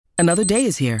Another day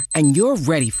is here, and you're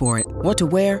ready for it. What to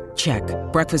wear? Check.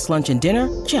 Breakfast, lunch, and dinner?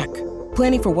 Check.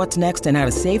 Planning for what's next and how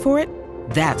to save for it?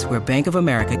 That's where Bank of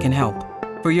America can help.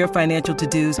 For your financial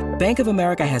to-dos, Bank of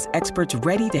America has experts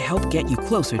ready to help get you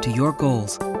closer to your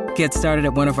goals. Get started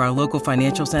at one of our local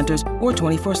financial centers or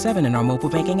 24/7 in our mobile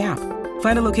banking app.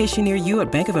 Find a location near you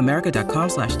at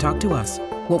bankofamerica.com/talktous.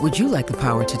 What would you like the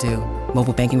power to do?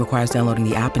 Mobile banking requires downloading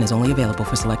the app and is only available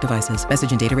for select devices.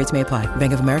 Message and data rates may apply.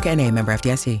 Bank of America N.A., member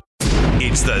FDIC.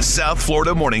 It's the South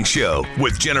Florida Morning Show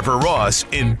with Jennifer Ross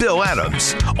and Bill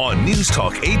Adams on News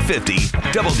Talk 850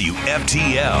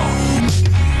 WFTL.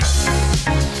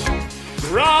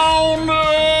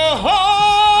 Groundhog!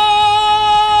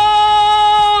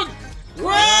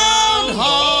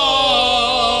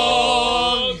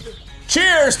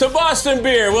 Cheers to Boston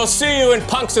beer. We'll see you in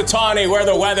Punxsutawney where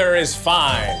the weather is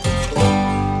fine.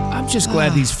 I'm just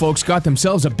glad these folks got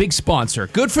themselves a big sponsor.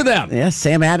 Good for them. Yeah,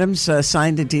 Sam Adams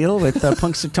signed a deal with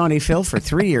Punxsutawney Phil for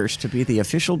 3 years to be the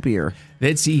official beer.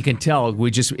 You can tell,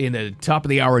 we just, in the top of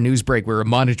the hour news break, we were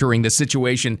monitoring the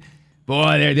situation.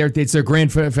 Boy, it's their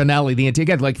grand finale. They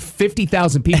got like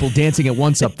 50,000 people dancing at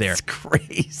once up there. It's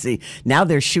crazy. Now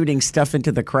they're shooting stuff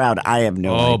into the crowd. I have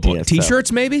no idea. Boy.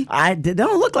 T-shirts, maybe? They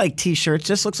don't look like T-shirts.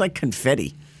 Just looks like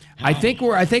confetti. I think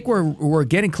we're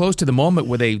getting close to the moment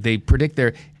where they predict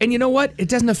their. And you know what? It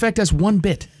doesn't affect us one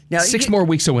bit. Now, 6 more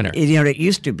weeks of winter. It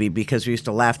used to be, because we used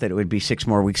to laugh that it would be 6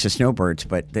 more weeks of snowbirds,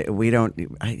 but we don't.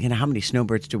 How many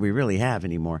snowbirds do we really have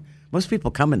anymore? Most people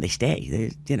come and they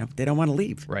stay. They don't want to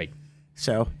leave. Right.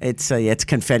 So it's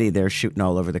confetti they're shooting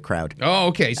all over the crowd. Oh,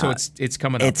 okay. So it's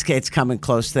coming up. It's coming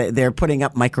close. They're putting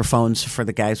up microphones for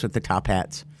the guys with the top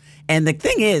hats. And the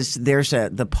thing is,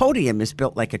 the podium is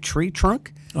built like a tree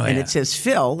trunk, it says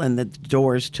Phil, and the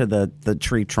doors to the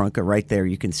tree trunk are right there.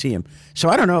 You can see him. So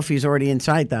I don't know if he's already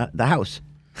inside the house,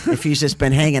 if he's just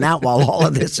been hanging out while all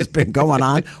of this has been going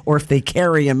on, or if they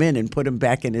carry him in and put him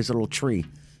back in his little tree.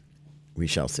 We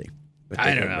shall see.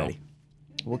 I don't know.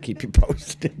 We'll keep you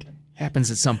posted. Happens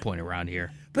at some point around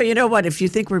here. But you know what? If you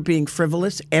think we're being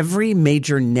frivolous, every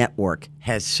major network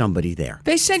has somebody there.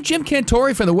 They sent Jim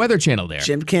Cantore from the Weather Channel there.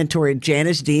 Jim Cantore,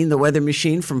 Janice Dean, the weather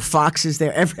machine from Fox is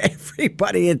there.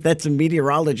 Everybody that's a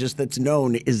meteorologist that's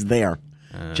known is there.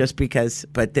 Just because,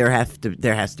 but there has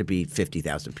to be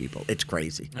 50,000 people. It's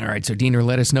crazy. All right, so Diener,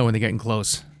 let us know when they're getting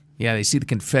close. Yeah, they see the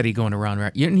confetti going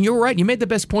around. You're right. You made the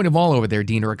best point of all over there,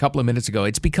 Diener, a couple of minutes ago.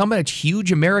 It's become a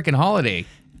huge American holiday.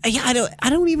 Yeah,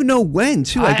 I don't even know when,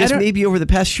 too. I guess maybe over the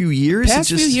past few years.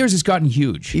 Few years it's gotten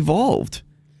huge. Evolved.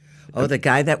 Oh, the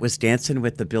guy that was dancing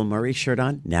with the Bill Murray shirt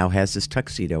on now has his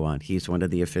tuxedo on. He's one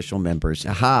of the official members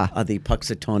of the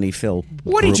Punxsutawney Phil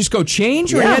What, group. did he just go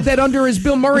change, or he had that under his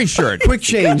Bill Murray shirt? Quick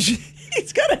change.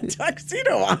 He's got a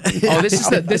tuxedo on. Oh,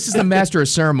 this is the master of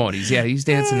ceremonies. Yeah, he's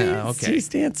dancing. Okay, he's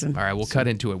dancing. All right, we'll cut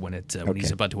into it when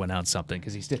he's about to announce something,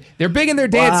 because they're big in their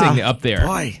dancing up there.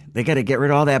 Boy, they got to get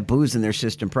rid of all that booze in their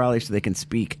system probably so they can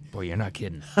speak. Boy, you're not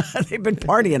kidding. They've been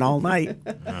partying all night.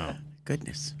 Oh,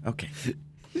 goodness. Okay.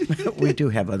 We do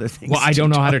have other things. Well, I don't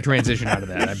know how to transition out of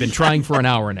that. I've been trying for an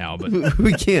hour now, but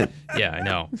we can't. Yeah, I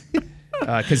know.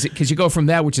 Because you go from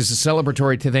that, which is a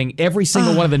celebratory thing, every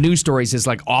single one of the news stories is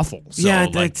like awful. So, yeah,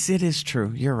 it is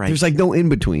true. You're right. There's like no in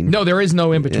between. No, there is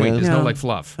no in between. There's no like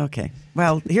fluff. Okay.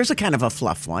 Well, here's a kind of a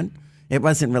fluff one. It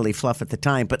wasn't really fluff at the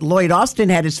time, but Lloyd Austin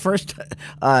had his first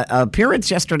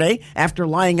appearance yesterday after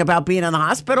lying about being in the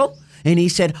hospital, and he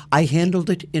said, "I handled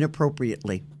it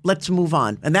inappropriately. Let's move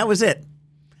on," and that was it.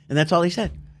 And that's all he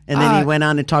said. And then he went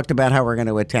on and talked about how we're going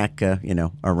to attack,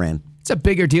 Iran. It's a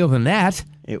bigger deal than that.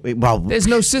 There's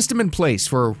no system in place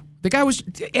for... The guy was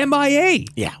MIA.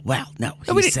 Yeah, well, no.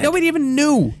 Nobody even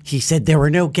knew. He said there were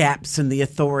no gaps in the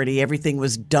authority. Everything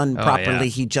was done properly.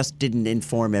 Yeah. He just didn't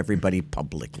inform everybody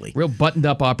publicly. Real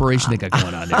buttoned-up operation they got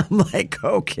going on there. I'm like,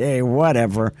 okay,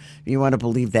 whatever. If you want to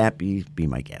believe that, be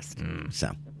my guest.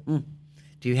 So...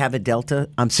 Do you have a Delta?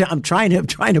 I'm trying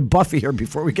to buff you here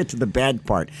before we get to the bad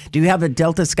part. Do you have a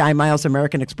Delta Sky Miles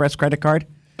American Express credit card?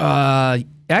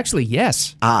 Actually,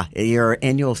 yes. Your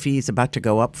annual fee is about to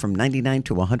go up from $99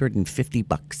 to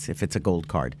 $150 if it's a gold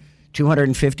card.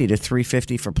 $250 to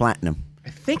 $350 for platinum. I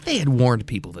think they had warned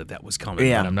people that was coming,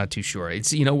 but I'm not too sure.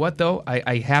 It's, you know what, though?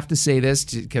 I have to say this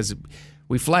because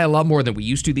we fly a lot more than we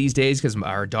used to these days because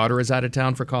our daughter is out of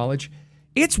town for college.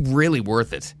 It's really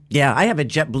worth it. Yeah, I have a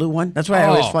JetBlue one. That's why I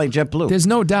always fly JetBlue. There's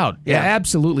no doubt. Yeah,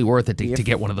 absolutely worth it to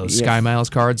get one of those Sky Miles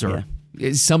cards or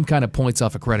some kind of points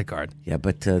off a credit card. Yeah,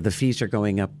 but the fees are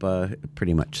going up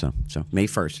pretty much so. So May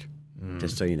 1st,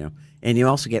 just so you know. And you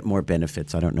also get more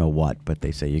benefits. I don't know what, but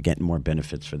they say you're getting more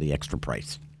benefits for the extra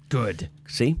price. Good.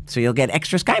 See? So you'll get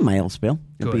extra Sky Miles, Bill.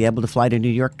 You'll be able to fly to New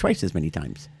York twice as many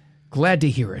times. Glad to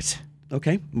hear it.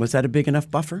 Okay. Was that a big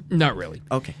enough buffer? Not really.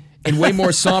 Okay. In way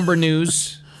more somber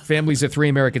news, families of 3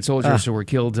 American soldiers who were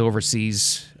killed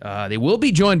overseas, they will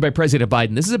be joined by President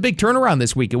Biden. This is a big turnaround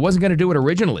this week. It wasn't going to do it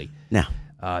originally. No.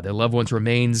 Their loved ones'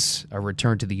 remains are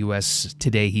returned to the U.S.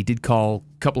 today. He did call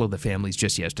a couple of the families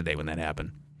just yesterday when that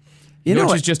happened. Which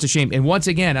is just a shame. And once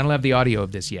again, I don't have the audio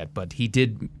of this yet, but he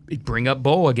did bring up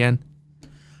Bo again.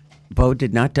 Bo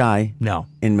did not die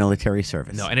in military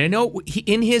service. No, and I know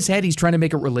in his head he's trying to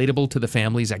make it relatable to the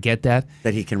families. I get that.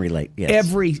 That he can relate, yes.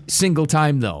 Every single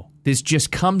time, though, this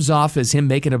just comes off as him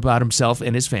making it about himself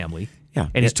and his family. Yeah.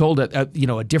 And he's told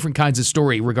a different kinds of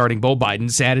story regarding Bo Biden,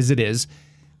 sad as it is.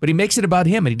 But he makes it about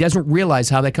him, and he doesn't realize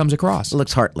how that comes across. It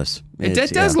looks heartless. It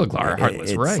does look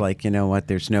heartless, right? It's like, you know what,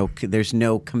 there's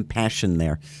no compassion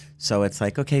there. So it's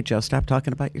like, okay, Joe, stop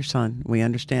talking about your son. We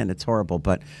understand it's horrible.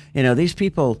 But, these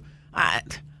people...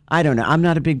 I don't know. I'm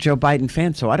not a big Joe Biden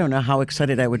fan, so I don't know how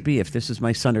excited I would be if this is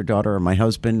my son or daughter or my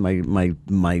husband,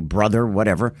 my brother,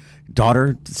 whatever,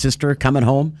 daughter, sister coming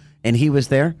home, and he was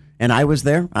there and I was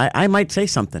there. I might say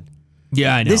something.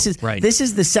 Yeah, I know. This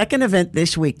is the second event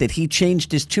this week that he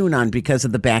changed his tune on because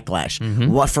of the backlash.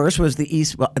 Mm-hmm. What first was the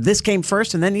East? Well, this came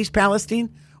first and then East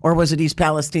Palestine, or was it East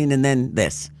Palestine and then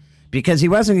this? Because he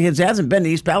hasn't been to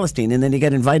East Palestine, and then he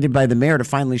got invited by the mayor to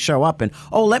finally show up. And,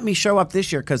 let me show up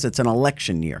this year because it's an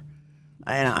election year.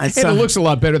 And it looks a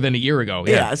lot better than a year ago.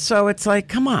 Yeah, so it's like,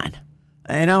 come on.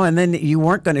 And then you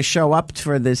weren't going to show up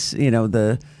for this,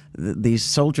 these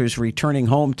soldiers returning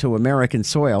home to American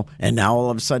soil. And now all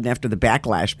of a sudden, after the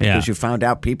backlash, because you found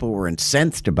out people were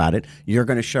incensed about it, you're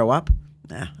going to show up?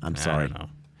 I'm sorry. I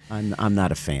don't know. I'm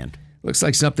not a fan. Looks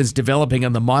like something's developing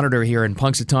on the monitor here in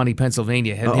Punxsutawney,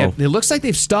 Pennsylvania. It looks like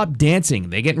they've stopped dancing.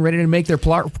 They getting ready to make their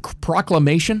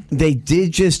proclamation? They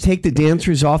did just take the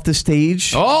dancers off the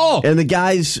stage. Oh! And the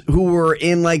guys who were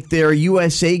in like their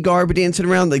USA garb dancing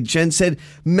around, like Jen said,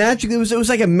 magically, it was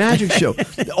like a magic show.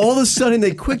 All of a sudden,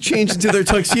 they quick changed into their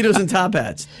tuxedos and top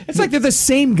hats. It's like they're the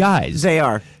same guys. They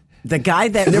are. The guy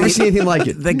that never seen anything like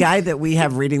it. The guy that we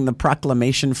have reading the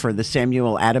proclamation for the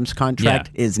Samuel Adams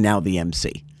contract is now the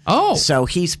MC. Oh. So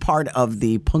he's part of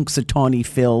the Punxsutawney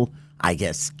Phil, I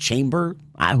guess, chamber?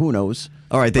 Who knows?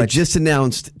 All right, they just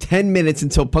announced 10 minutes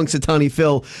until Punxsutawney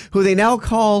Phil, who they now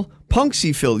call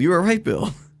Punxsy Phil. You were right,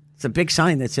 Bill. It's a big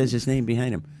sign that says his name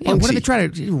behind him. Yeah, what are they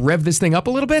trying to rev this thing up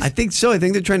a little bit? I think so. I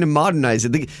think they're trying to modernize it.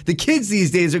 The kids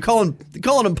these days are calling him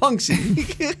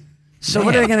Punxsy. So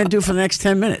what are they going to do for the next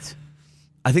 10 minutes?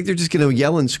 I think they're just going to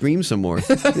yell and scream some more.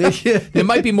 There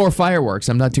might be more fireworks.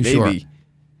 I'm not too sure.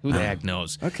 Who the heck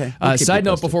knows? Okay. Side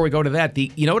note before we go to that,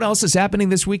 you know what else is happening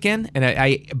this weekend? And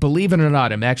I believe it or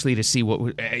not, I'm actually to see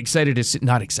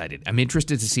not excited. I'm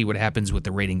interested to see what happens with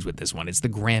the ratings with this one. It's the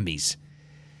Grammys.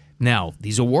 Now,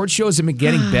 these award shows have been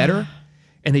getting better,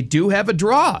 and they do have a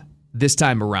draw this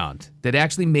time around that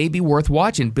actually may be worth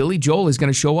watching. Billy Joel is going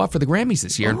to show up for the Grammys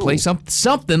this year and play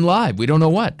something live. We don't know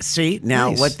what. See,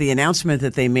 now what the announcement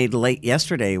that they made late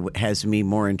yesterday has me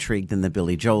more intrigued than the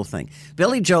Billy Joel thing.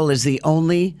 Billy Joel is the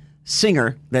only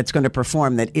singer that's going to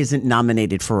perform that isn't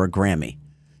nominated for a Grammy.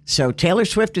 So Taylor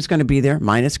Swift is going to be there,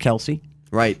 minus Kelsey.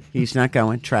 Right. He's not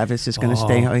going. Travis is going to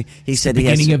stay. He said the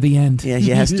beginning of the end. Yeah, he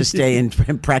has to stay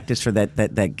and practice for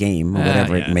that game,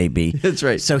 whatever it may be. That's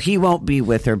right. So he won't be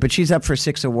with her, but she's up for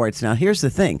 6 awards. Now, here's the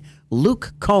thing.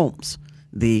 Luke Combs,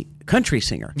 the country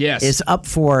singer, is up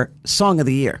for Song of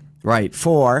the Year. Right.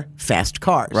 For Fast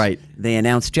Cars. Right. They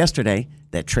announced yesterday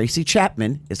that Tracy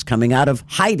Chapman is coming out of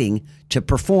hiding to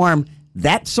perform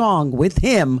that song with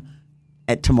him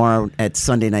at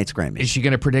Sunday night's Grammys. Is she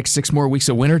going to predict 6 more weeks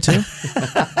of winter, too?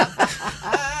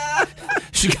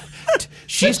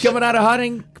 She's coming out of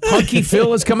hiding. Punky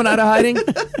Phil is coming out of hiding.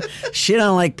 She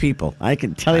don't like people. I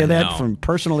can tell you that from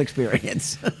personal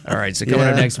experience. All right, so coming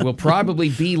up next, we'll probably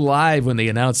be live when they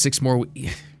announce 6 more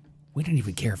weeks. We don't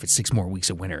even care if it's 6 more weeks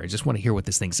of winter. I just want to hear what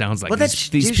this thing sounds like. Well,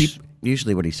 that's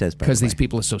usually what he says. Because these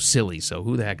people are so silly. So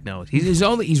who the heck knows? He's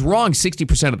wrong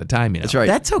 60% of the time. That's right.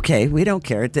 That's okay. We don't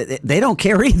care. They don't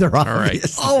care either.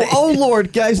 Obviously. All right. Oh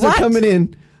Lord, guys, they're coming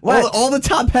in. All the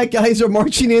top hat guys are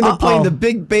marching in. They're playing the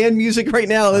big band music right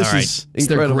now. This is incredible. It's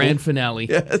their grand finale.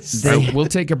 Yes. Right, we'll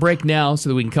take a break now so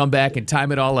that we can come back and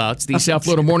time it all out. It's the South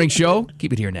Florida Morning Show.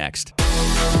 Keep it here next.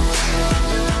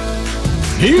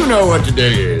 Do you know what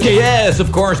today is? Yes,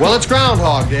 of course. Well, it's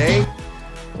Groundhog Day.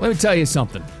 Let me tell you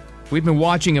something. We've been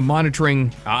watching and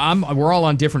monitoring. We're all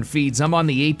on different feeds. I'm on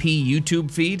the AP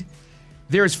YouTube feed.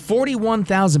 There's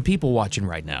 41,000 people watching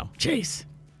right now. Jeez.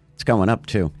 It's going up,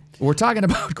 too. We're talking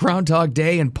about Groundhog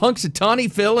Day and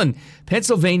Punxsutawney Phil in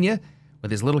Pennsylvania, where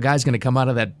this little guy's going to come out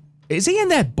of that Is he in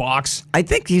that box? I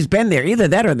think he's been there. Either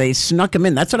that or they snuck him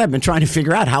in. That's what I've been trying to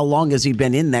figure out. How long has he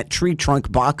been in that tree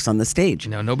trunk box on the stage?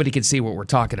 Now, nobody can see what we're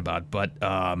talking about, but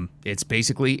it's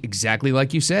basically exactly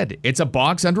like you said. It's a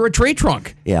box under a tree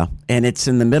trunk. Yeah, and it's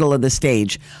in the middle of the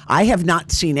stage. I have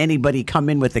not seen anybody come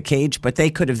in with a cage, but they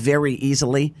could have very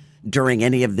easily, during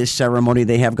any of this ceremony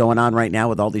they have going on right now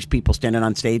with all these people standing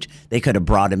on stage, they could have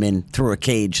brought him in through a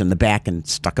cage in the back and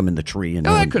stuck him in the tree. And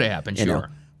that could have happened, sure.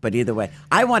 But either way,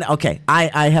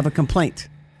 I have a complaint.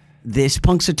 This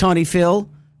Punxsutawney Phil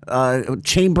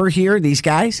chamber here, these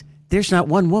guys, there's not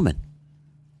one woman.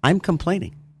 I'm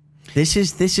complaining. This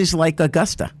is like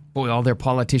Augusta. Boy, all their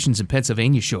politicians in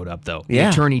Pennsylvania showed up, though. The Yeah.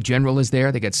 Attorney General is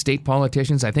there. They got state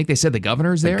politicians. I think they said the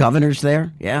governor's there. The governor's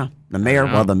there, yeah. The mayor,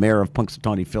 the mayor of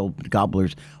Punxsutawney Phil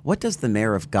Gobblers. What does the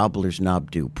mayor of Gobblers Knob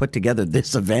do? Put together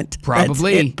this event?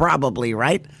 Probably. That's it, probably,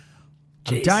 right?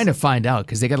 I'm dying to find out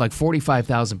because they got like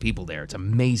 45,000 people there. It's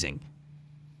amazing.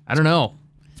 I don't know.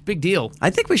 It's a big deal. I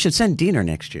think we should send Diener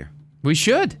next year. We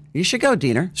should. You should go,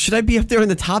 Diener. Should I be up there in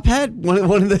the top hat? One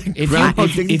of the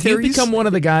If you become one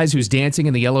of the guys who's dancing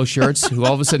in the yellow shirts, who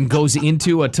all of a sudden goes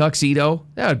into a tuxedo,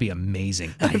 that would be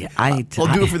amazing. I'll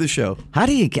do it for the show. How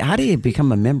do you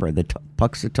become a member of the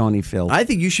Punxsutawney Phil? I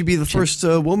think you should be the first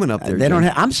woman up there. They don't.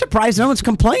 I'm surprised no one's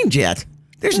complained yet.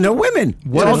 There's no women.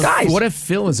 It's all guys. What if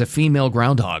Phil is a female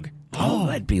groundhog? Oh,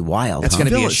 that'd be wild. That's going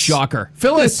to be a shocker.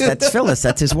 Phyllis. That's Phyllis.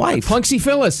 That's his wife. Punxsy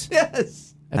Phyllis. Yes.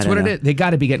 That's what it is. They got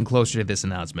to be getting closer to this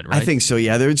announcement, right? I think so,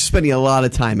 yeah. They're spending a lot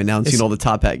of time announcing all the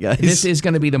top hat guys. This is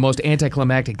going to be the most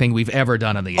anticlimactic thing we've ever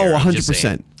done on the air. Oh,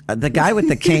 100%. The guy with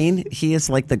the cane, he is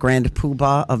like the grand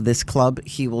poobah of this club.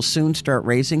 He will soon start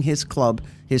raising his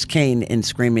cane, and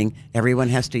screaming. Everyone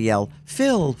has to yell,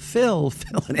 Phil, Phil,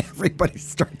 Phil, and everybody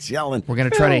starts yelling. We're gonna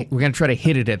try to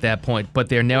hit it at that point,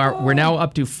 but we're now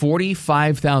up to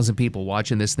 45,000 people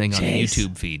watching this thing on the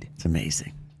YouTube feed. It's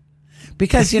amazing.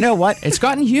 Because you know what? It's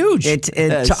gotten huge.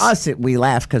 To us, we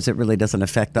laugh because it really doesn't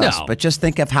affect us. No. But just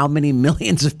think of how many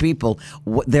millions of people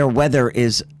their weather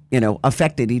is,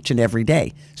 affected each and every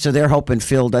day. So they're hoping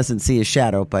Phil doesn't see his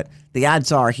shadow, but the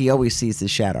odds are he always sees his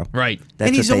shadow. Right. That's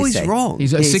and he's what they always say. wrong.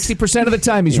 He's 60% of the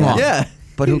time he's wrong. Yeah.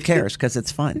 But who cares? Because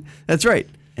it's fun. That's right.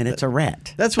 And it's a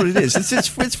rat. That's what it is.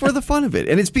 It's for the fun of it.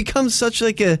 And it's become such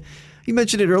like a, you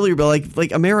mentioned it earlier, but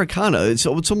like Americana. It's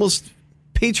almost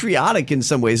patriotic in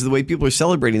some ways, the way people are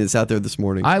celebrating this out there this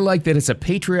morning. I like that it's a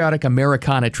patriotic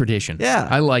Americana tradition. Yeah.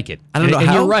 I like it. I don't know and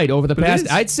how, you're right. Over the but it past,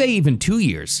 is. I'd say even 2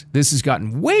 years, this has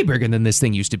gotten way bigger than this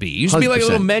thing used to be. It used to be like a 100%.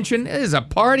 little mention. It is a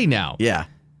party now. Yeah.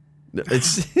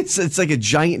 It's like a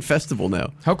giant festival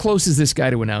now. How close is this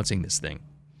guy to announcing this thing?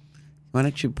 Why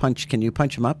don't you can you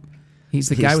punch him up? He's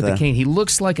the guy with the cane. He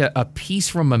looks like a piece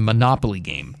from a Monopoly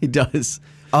game. He does.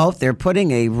 Oh, they're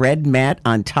putting a red mat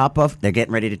on top of... They're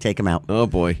getting ready to take him out. Oh,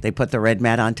 boy. They put the red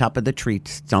mat on top of the tree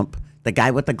stump. The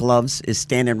guy with the gloves is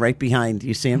standing right behind.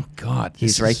 You see him? God.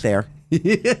 He's right there.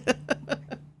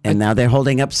 And now they're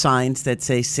holding up signs that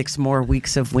say 6 more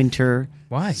weeks of winter.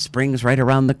 Why? Spring's right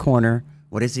around the corner.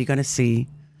 What is he going to see?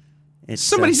 It's,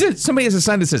 Somebody has a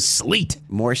sign that says sleet.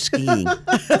 more skiing.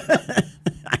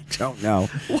 I don't know.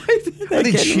 Are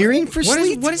they cheering for What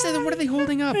sleet? is that? What are they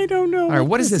holding up? I don't know. All right,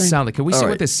 what does this sound like? Can we see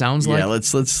what this sounds like? Yeah,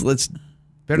 let's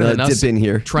Better than us dip in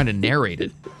here. trying to narrate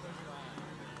it.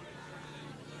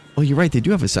 Oh, you're right. They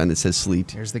do have a sign that says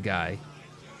sleet. Here's the guy.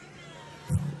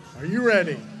 Are you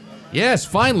ready? Yes,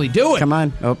 finally, do it. Come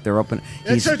on. Oh, they're open.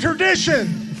 It's a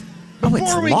tradition. Oh, it's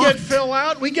Before we locked. get Phil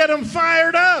out, we get him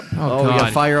fired up Oh, we God.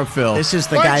 got fire up Phil. This is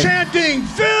the by guy. chanting,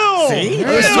 Phil! See?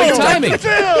 That was Phil! sweet timing.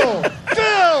 Phil!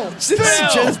 Phil! This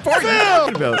is Jen's party. What are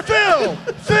you talking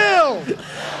about? Phil!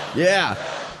 Yeah.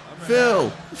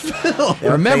 Phil.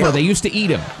 Remember, they used to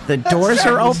eat him. The doors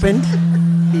are opened.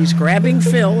 He's grabbing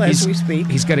Phil as we speak.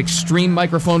 He's got extreme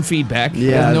microphone feedback. He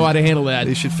Yeah. doesn't know how to handle that.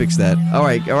 They should fix that. All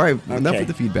right. Enough Okay. with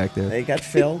the feedback there. They got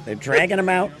Phil. They're dragging him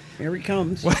out. Here he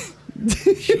comes.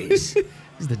 Jeez. This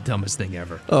is the dumbest thing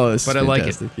ever. Oh, this but is I like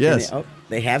fantastic. it. Yes.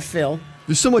 They have Phil.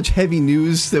 There's so much heavy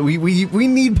news that we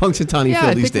need Punxsutawney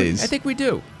Phil these days. I think we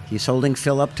do. He's holding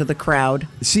Phil up to the crowd.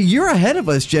 See, you're ahead of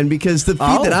us, Jen, because the feed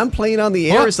Oh. that I'm playing on the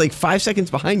air Oh. is like 5 seconds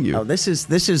behind you. Oh, this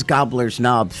is Gobbler's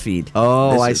Knob feed.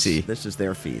 Oh, This I is- see. This is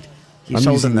their feed. I'm He's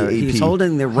using holding the AP. he's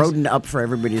holding the rodent up for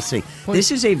everybody to see.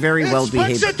 This is a very well It's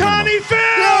behaved Punxsutawney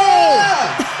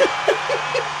animal. Phil!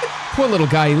 Poor little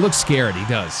guy. He looks scared. He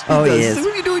does. Oh, he What is.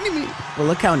 are you doing to me? Well,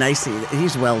 look how nice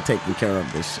he's well taken care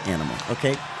of, this animal.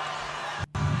 Okay.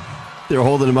 They're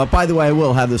holding him up. By the way, I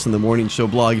will have this on the morning show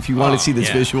blog. If you want to see this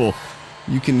yeah. visual,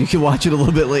 you can watch it a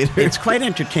little bit later. It's quite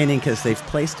entertaining because they've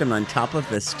placed him on top of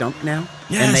the stump now,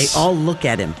 Yes. and they all look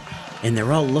at him. And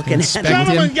they're all looking at him.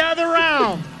 Gentlemen, gather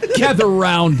round. Gather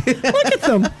round. Look at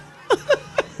them.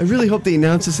 I really hope they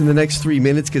announce this in the next 3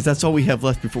 minutes because that's all we have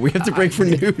left before we have to break for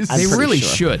news. They pretty really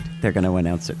sure. should. They're going to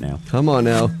announce it now. Come on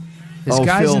now. This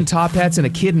guy's Phil. in top hats and a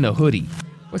kid in a hoodie.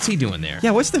 What's he doing there?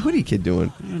 Yeah, what's the hoodie kid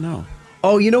doing? I don't know.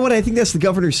 Oh, you know what? I think that's the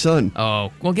governor's son.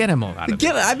 Oh, well, get him out of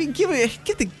Get this.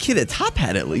 get the kid a top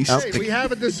hat at least. Hey, we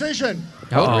have a decision.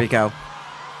 Oh, there we go.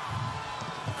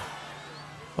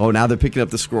 Oh, now they're picking up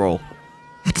the scroll.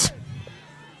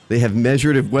 They have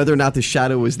measured if whether or not the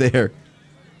shadow was there.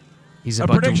 He's A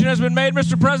about prediction to. has been made,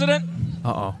 Mr. President.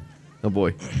 Uh-oh. Oh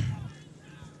boy.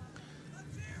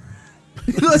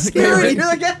 That's scary. You're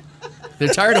like, They're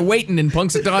tired of waiting in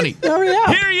Punxsutawney. Hurry up.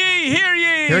 Hear ye, hear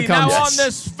ye. Here it Now comes. on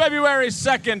this February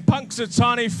 2nd,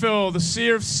 Punxsutawney Phil, the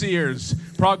seer of seers,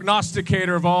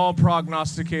 prognosticator of all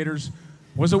prognosticators,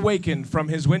 was awakened from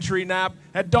his wintry nap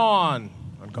at dawn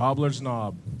on Gobbler's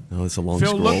Knob. oh, it's a long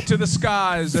Phil scroll. looked to the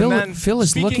skies Phil- and then, Phil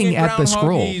is speaking looking in at the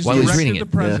scroll groundhogese, while he's directed reading the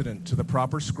it. president to the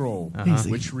proper scroll,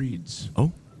 which reads,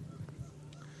 Oh,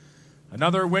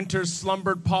 "Another winter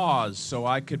slumbered pause so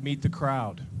I could meet the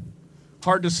crowd.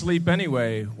 Hard to sleep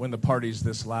anyway when the party's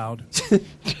this loud.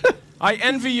 I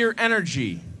envy your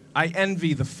energy. I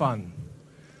envy the fun.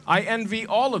 I envy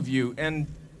all of you and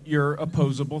your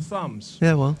opposable thumbs.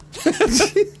 yeah, well.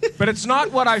 But it's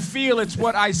not what I feel, it's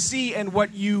what I see and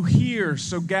what you hear.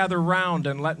 So gather round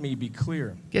and let me be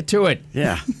clear. Get to it.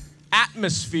 Yeah.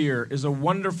 Atmosphere is a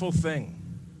wonderful thing.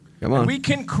 Come on. We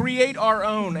can create our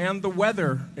own and the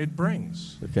weather it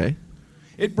brings. Okay.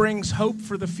 It brings hope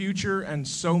for the future and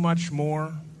so much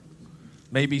more.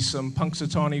 Maybe some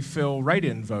Punxsutawney Phil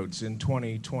write-in votes in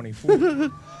 2024.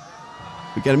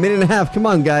 We got a minute and a half. Come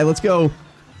on, guy. Let's go.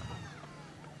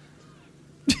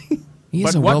 He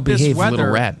is But a what this well-behaved little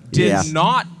weather rat. did Yeah.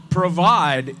 not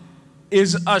provide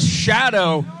is a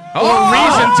shadow or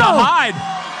reason to hide.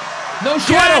 No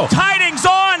shadow. Glad tidings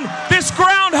on this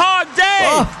Groundhog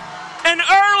Day. An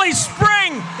early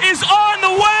spring is on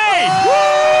the way.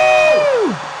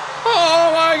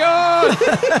 Oh, my God.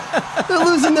 They're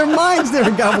losing their minds there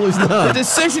in Gobbler's The Knob.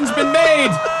 decision's been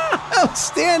made.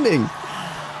 Outstanding.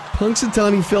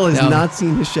 Punxsutawney Phil has Now- not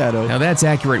seen his shadow. Now, that's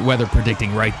accurate weather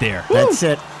predicting right there. That's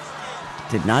it.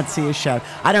 Did not see a shadow.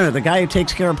 I don't know. The guy who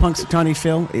takes care of Punxsutawney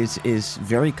Phil is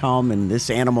very calm, and this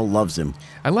animal loves him.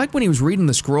 I like when he was reading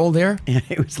the scroll there. And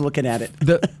he was looking at it.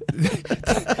 The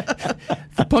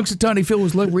Punxsutawney Phil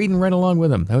was reading right along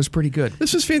with him. That was pretty good.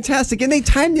 This was fantastic, and they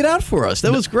timed it out for us.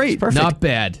 That was great. Perfect. Not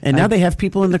bad. And now they have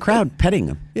people in the crowd petting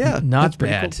him. Yeah. Not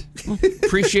bad.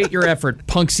 Appreciate your effort,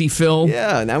 Punxsy Phil.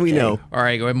 Yeah, now we know. All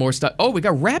right, go ahead. More stuff. Oh, we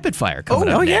got rapid fire coming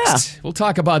up yeah. next. We'll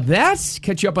talk about that.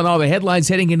 Catch you up on all the headlines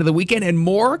heading into the weekend and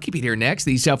more. Keep it here next.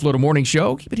 The South Florida Morning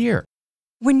Show. Keep it here.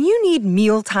 When you need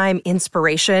mealtime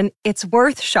inspiration, it's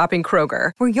worth shopping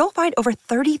Kroger, where you'll find over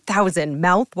 30,000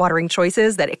 mouth-watering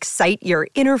choices that excite your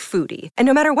inner foodie. And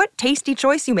no matter what tasty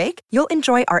choice you make, you'll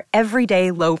enjoy our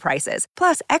everyday low prices,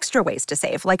 plus extra ways to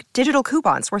save, like digital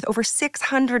coupons worth over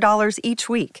 $600 each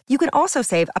week. You can also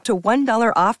save up to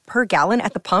 $1 off per gallon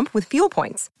at the pump with fuel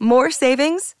points. More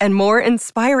savings and more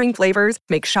inspiring flavors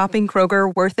make shopping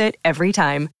Kroger worth it every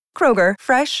time. Kroger,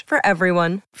 fresh for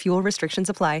everyone. Fuel restrictions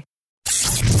apply.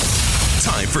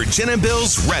 Time for Jen and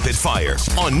Bill's Rapid Fire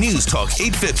on News Talk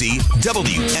 850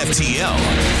 WFTL.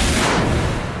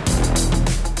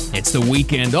 It's the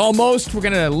weekend almost. We're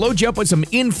going to load you up with some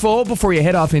info before you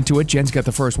head off into it. Jen's got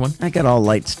the first one. I got all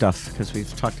light stuff because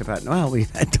we've talked about,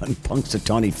 we've done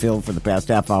Punxsutawney Phil for the past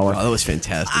half hour. Oh, that was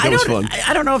fantastic. That was fun.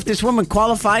 I don't know if this woman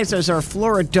qualifies as our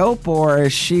Florida dope or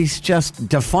she's just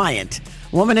defiant.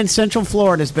 Woman in Central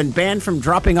Florida has been banned from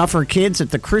dropping off her kids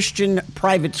at the Christian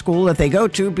private school that they go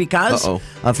to because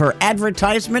of her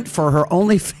advertisement for her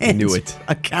OnlyFans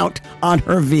account on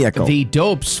her vehicle. The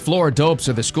dopes, Florida dopes,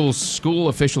 are the school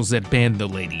officials that banned the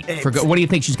lady. What do you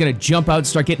think? She's going to jump out and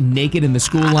start getting naked in the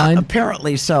school line?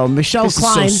 Apparently so. Michelle This is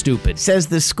Klein so stupid. says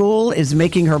the school is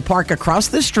making her park across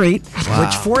the street,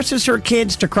 which forces her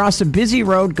kids to cross a busy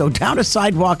road, go down a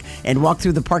sidewalk, and walk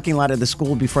through the parking lot of the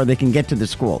school before they can get to the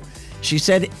school. She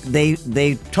said they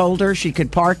told her she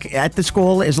could park at the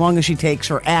school as long as she takes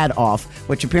her ad off,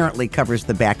 which apparently covers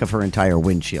the back of her entire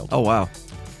windshield. Oh, wow.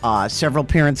 Several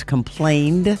parents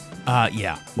complained.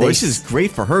 Yeah. Well, this is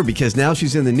great for her because now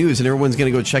she's in the news and everyone's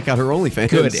going to go check out her OnlyFans.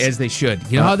 Good, as they should.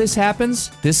 You know how this happens?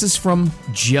 This is from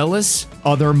jealous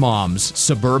other moms,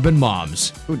 suburban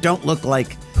moms. Who don't look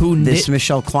like this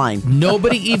Michelle Klein.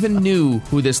 Nobody even knew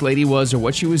who this lady was or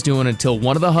what she was doing until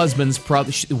one of the husbands,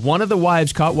 one of the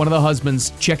wives caught one of the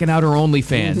husbands checking out her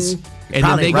OnlyFans. And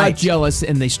then they got jealous,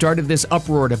 and they started this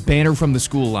uproar to ban her from the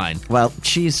school line. Well,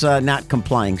 she's not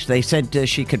complying. They said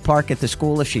she could park at the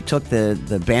school if she took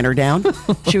the banner down.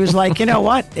 She was like, you know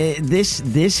what?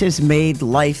 This has made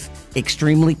life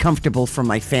extremely comfortable for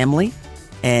my family,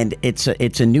 and it's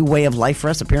a new way of life for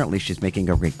us. Apparently, she's making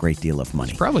a great deal of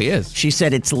money. She probably is. She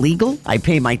said it's legal. I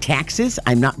pay my taxes.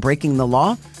 I'm not breaking the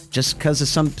law. Just because of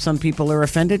some people are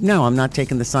offended? No, I'm not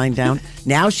taking the sign down.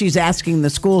 Now she's asking the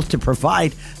schools to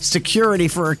provide security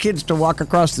for her kids to walk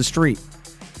across the street.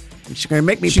 She's going to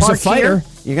make me park here.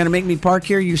 You're going to make me park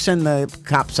here? You send the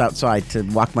cops outside to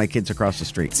walk my kids across the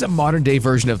street. It's a modern-day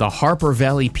version of the Harper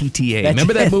Valley PTA.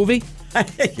 Remember that movie?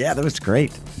 Yeah, that was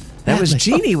great. That was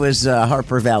Jeannie was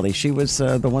Harper Valley. She was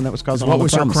the one that was causing all the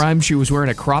problems. What was her crime? She was wearing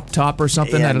a crop top or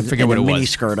something? I don't forget what it was. A mini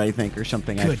skirt, I think, or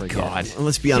something. Good I forget. God. Well,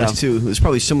 let's be honest, too. There's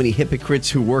probably so many hypocrites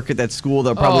who work at that school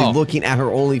that are probably looking at her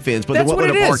OnlyFans, but they won't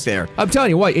let her park there. I'm telling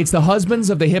you what, it's the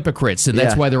husbands of the hypocrites, and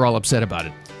that's why they're all upset about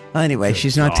it. Anyway,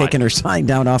 she's not taking her sign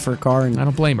down off her car. And I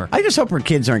don't blame her. I just hope her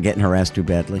kids aren't getting harassed too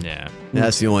badly. Yeah.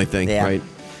 That's the only thing, right?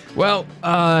 Well,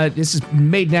 this has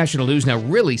made national news now.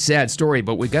 Really sad story,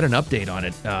 but we got an update on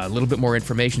it. A little bit more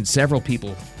information. Several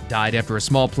people died after a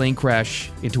small plane crash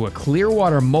into a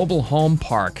Clearwater mobile home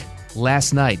park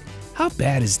last night. How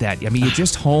bad is that? I mean, you're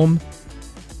just home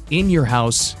in your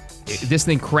house. This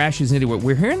thing crashes into it.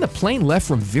 We're hearing the plane left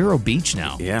from Vero Beach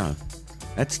now. Yeah,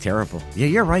 that's terrible. Yeah,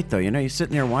 you're right, though. You know, you're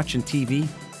sitting there watching TV.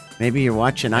 Maybe you're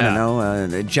watching, I don't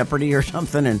know, Jeopardy or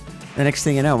something, and the next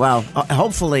thing you know, wow,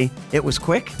 hopefully it was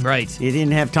quick. Right. You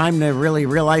didn't have time to really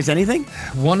realize anything?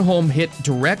 One home hit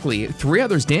directly. 3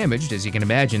 others damaged, as you can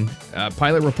imagine.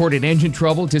 Pilot reported engine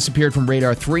trouble, disappeared from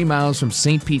radar 3 miles from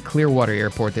St. Pete Clearwater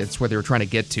Airport. That's where they were trying to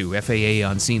get to. FAA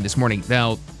on scene this morning.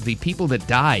 Now, the people that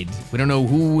died, we don't know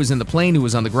who was in the plane, who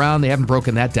was on the ground. They haven't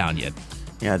broken that down yet.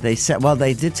 Yeah, they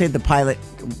did say the pilot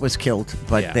was killed,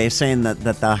 but they're saying that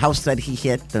the house that he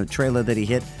hit, the trailer that he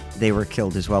hit, they were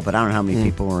killed as well, but I don't know how many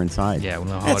people were inside. Yeah, we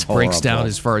don't know how it breaks down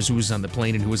as far as who was on the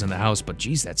plane and who was in the house, but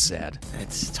geez, that's sad.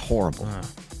 It's horrible.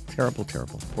 Terrible.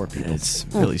 Poor people. It's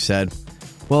really sad.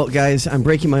 Well, guys, I'm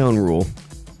breaking my own rule.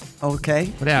 Okay.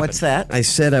 What happened? What's that? I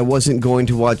said I wasn't going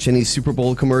to watch any Super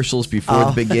Bowl commercials before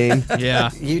the big game. Yeah.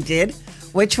 You did?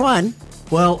 Which one?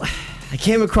 Well, I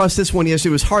came across this one yesterday.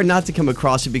 It was hard not to come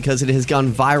across it because it has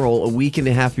gone viral a week and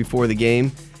a half before the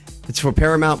game. It's for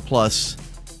Paramount Plus,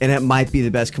 and it might be the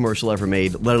best commercial ever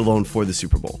made, let alone for the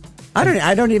Super Bowl.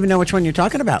 I don't even know which one you're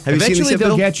talking about. Have you seen Eventually this yet, they'll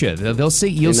Bill? get you. They'll see.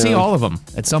 You'll see all of them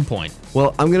at some point.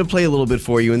 Well, I'm going to play a little bit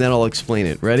for you, and then I'll explain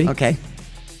it. Ready? Okay.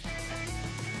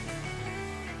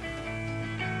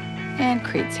 And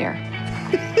Creed's here.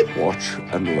 Watch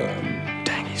and learn.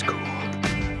 Dang, he's cool.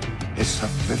 It's the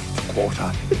 5th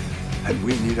quarter, and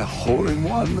we need a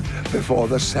hole-in-one before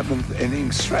the 7th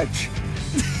inning stretch.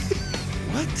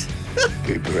 What?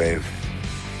 Be brave.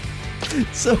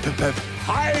 So,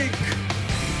 hike!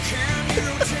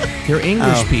 They're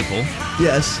English people.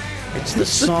 yes. It's the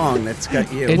song that's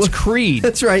got you. It's Creed.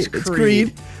 That's right. It's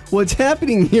Creed. What's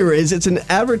happening here is it's an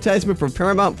advertisement for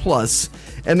Paramount Plus,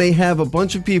 and they have a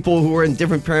bunch of people who are in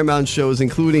different Paramount shows,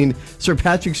 including Sir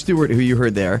Patrick Stewart, who you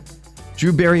heard there,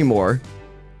 Drew Barrymore.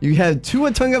 You had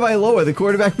Tua Tagovailoa, the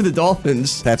quarterback for the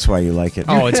Dolphins. That's why you like it.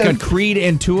 Oh, it's got Creed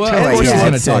and Tua? Of Tua, course yeah, he's going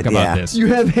to that's talk it, about yeah. this. You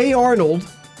have Hey Arnold.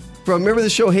 Remember the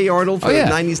show Hey Arnold from Oh, yeah.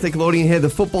 the 90s Nickelodeon? He had the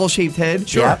football-shaped head?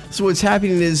 Sure. Yeah. So what's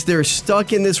happening is they're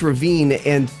stuck in this ravine,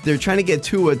 and they're trying to get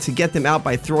Tua to get them out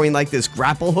by throwing like this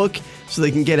grapple hook so they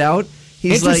can get out.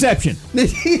 He's Interception.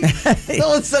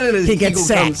 All of a sudden, He gets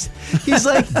sacked. He's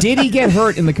like, Did he get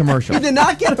hurt in the commercial? he did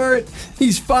not get hurt.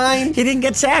 He's fine. He didn't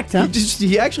get sacked, huh?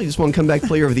 He actually just won Comeback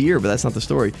Player of the Year, but that's not the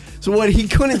story. So what? He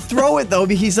couldn't throw it though,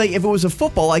 because he's like, if it was a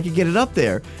football, I could get it up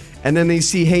there. And then they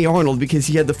see Hey Arnold because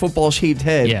he had the football-shaped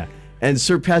head. Yeah. And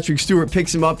Sir Patrick Stewart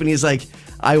picks him up and he's like,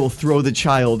 I will throw the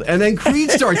child. And then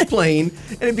Creed starts playing,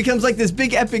 and it becomes like this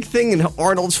big epic thing, and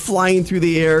Arnold's flying through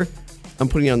the air. I'm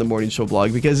putting it on the Morning Show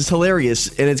blog because it's hilarious,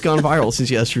 and it's gone viral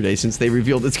since yesterday, since they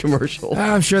revealed its commercial.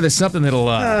 I'm sure there's something that'll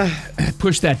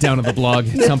push that down to the blog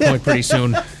at some point pretty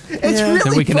soon. It's really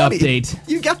Then we can funny. update.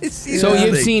 You guys see So that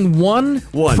you've thing. seen one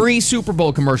One. pre-Super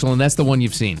Bowl commercial, and that's the one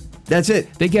you've seen. That's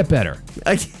it. They get better.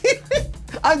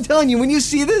 I'm telling you, when you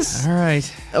see this, All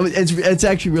right. it's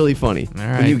actually really funny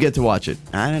right. when you get to watch it.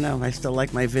 I don't know. I still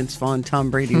like my Vince Vaughn, Tom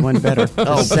Brady one better.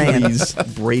 Oh, saying. please.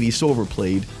 Brady's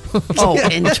overplayed. Oh,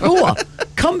 and Tua,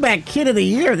 comeback kid of the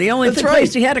year. The only That's place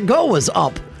right. he had to go was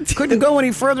up. Couldn't go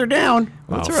any further down.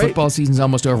 Wow, That's right. football season's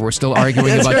almost over. We're still arguing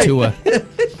That's about right. Tua.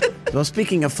 Well,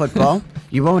 speaking of football,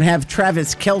 you won't have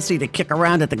Travis Kelce to kick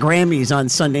around at the Grammys on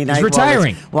Sunday night. He's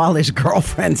retiring. While his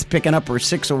girlfriend's picking up her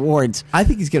 6 awards. I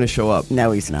think he's going to show up.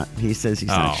 No, he's not. He says he's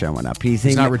not showing up.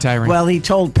 He's not retiring? Well, he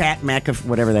told Pat McAfee,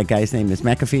 whatever that guy's name is.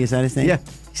 McAfee, is that his name? Yeah.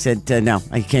 He said, no,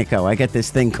 I can't go. I got this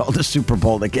thing called the Super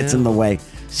Bowl that gets in the way.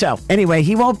 So, anyway,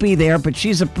 he won't be there, but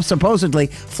she's supposedly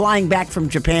flying back from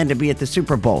Japan to be at the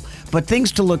Super Bowl. But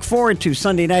things to look forward to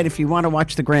Sunday night if you want to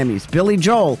watch the Grammys. Billy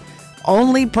Joel,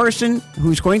 only person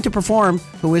who's going to perform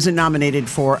who isn't nominated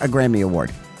for a Grammy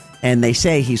Award. And they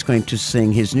say he's going to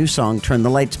sing his new song, Turn the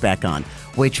Lights Back On,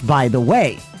 which, by the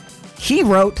way, he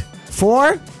wrote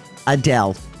for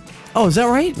Adele. Oh, is that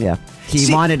right? Yeah.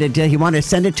 He wanted to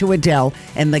send it to Adele,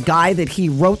 and the guy that he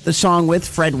wrote the song with,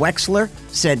 Fred Wexler,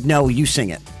 said, no, you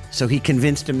sing it. So he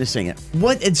convinced him to sing it.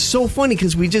 What? It's so funny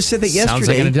because we just said that yesterday. Sounds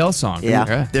like an Adele song.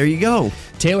 Yeah. There you go.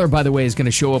 Taylor, by the way, is going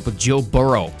to show up with Joe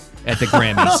Burrow at the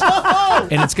Grammys.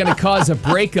 And it's going to cause a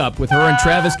breakup with her and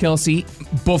Travis Kelce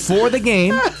before the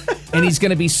game. And he's going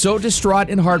to be so distraught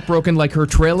and heartbroken like her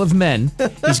Trail of Men.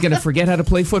 He's going to forget how to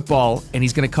play football, and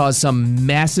he's going to cause some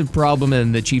massive problem,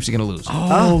 and the Chiefs are going to lose.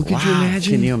 Oh, could you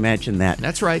imagine? Can you imagine that?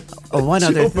 That's right. One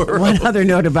other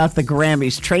note about the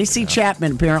Grammys. Tracy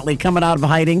Chapman apparently coming out of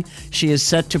hiding. She is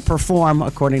set to perform,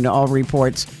 according to all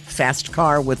reports, Fast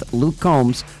Car with Luke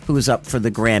Combs, who's up for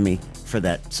the Grammy for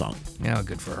that song. Yeah,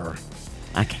 good for her.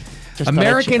 Okay.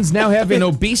 Americans now have an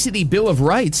obesity bill of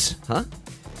rights. Huh?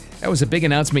 That was a big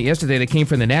announcement yesterday that came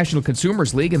from the National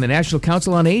Consumers League and the National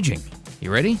Council on Aging.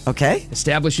 You ready? Okay.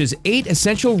 Establishes 8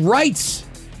 essential rights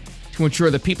to ensure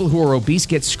that people who are obese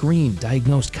get screened,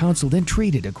 diagnosed, counseled, and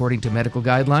treated according to medical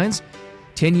guidelines.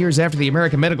 10 years after the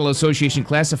American Medical Association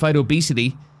classified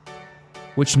obesity,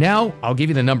 which now, I'll give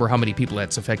you the number how many people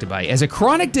that's affected by, as a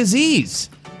chronic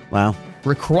disease. Wow.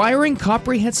 Requiring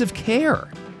comprehensive care.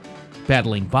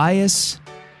 Battling bias,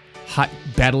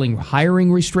 battling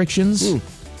hiring restrictions.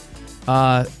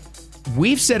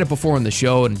 We've said it before on the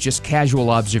show, and just casual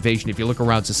observation, if you look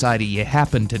around society, you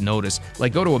happen to notice,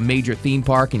 like go to a major theme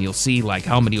park and you'll see like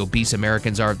how many obese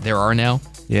Americans there are now.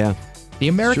 Yeah. The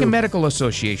American Medical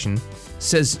Association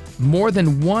says more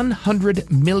than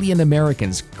 100 million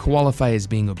Americans qualify as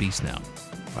being obese now.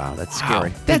 Wow, that's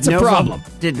scary. That's a problem.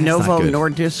 Did Novo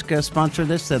Nordisk sponsor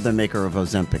this? They're the maker of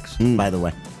Ozempic, by the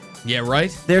way. Yeah, right?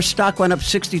 Their stock went up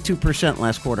 62%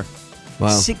 last quarter. Wow.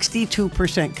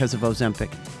 62% because of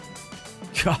Ozempic.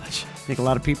 Gosh. I think a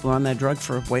lot of people are on that drug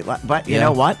for weight loss. But you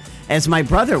know what? As my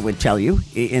brother would tell you,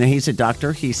 and he's a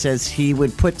doctor, he says he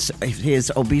would put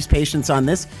his obese patients on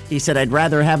this. He said, I'd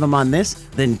rather have them on this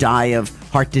than die of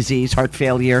heart disease, heart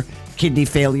failure, kidney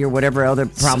failure, whatever other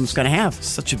problem's going to have.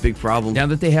 Such a big problem. Now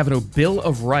that they have a Bill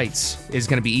of Rights, it's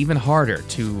going to be even harder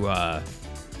to,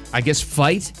 I guess,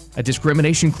 fight a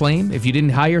discrimination claim if you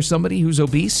didn't hire somebody who's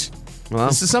obese. Well,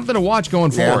 this is something to watch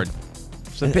going forward.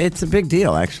 It's a big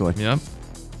deal, actually. Yeah.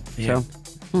 So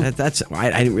that's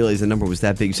I didn't realize the number was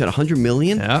that big. You said 100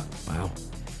 million? Yeah. Wow.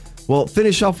 Well,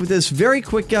 finish off with this very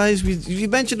quick, guys. You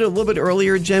mentioned it a little bit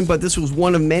earlier, Jen, but this was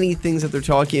one of many things that they're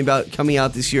talking about coming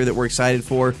out this year that we're excited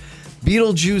for.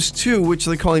 Beetlejuice 2, which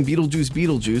they're calling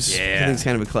Beetlejuice. Yeah. I think it's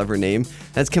kind of a clever name.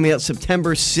 That's coming out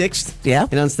September 6th. Yeah.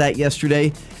 Announced that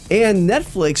yesterday. And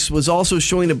Netflix was also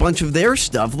showing a bunch of their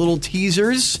stuff, little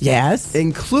teasers. Yes.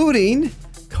 Including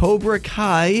Cobra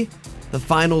Kai, the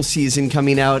final season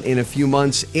coming out in a few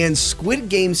months, and Squid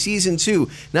Game Season 2.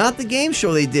 Not the game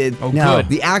show they did. Oh, no. Good.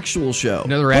 The actual show.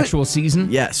 Another actual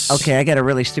season? Yes. Okay, I got a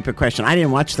really stupid question. I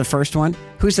didn't watch the first one.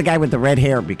 Who's the guy with the red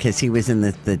hair? Because he was in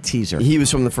the teaser. He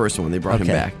was from the first one. They brought him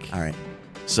back. All right.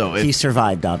 So he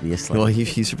survived, obviously. Well,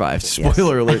 he survived.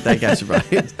 Spoiler alert, that guy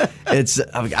survived.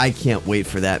 I can't wait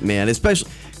for that, man.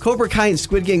 Especially Cobra Kai and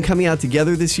Squid Game coming out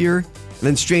together this year, and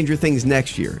then Stranger Things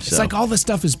next year. It's like all the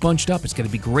stuff is bunched up. It's going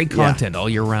to be great content all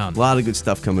year round. A lot of good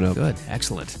stuff coming up. Good.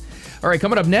 Excellent. All right,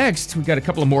 coming up next, we've got a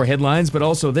couple of more headlines, but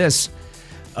also this.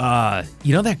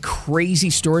 You know that crazy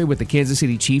story with the Kansas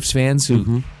City Chiefs fans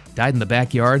who died in the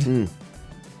backyard?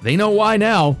 They know why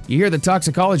now. You hear the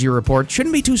toxicology report.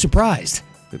 Shouldn't be too surprised.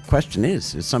 The question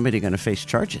is somebody going to face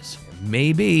charges?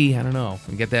 Maybe. I don't know.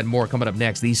 We'll get that and more coming up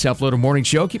next. The South Florida Morning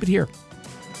Show. Keep it here.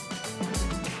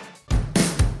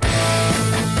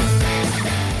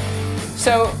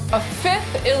 So, a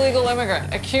fifth illegal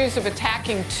immigrant accused of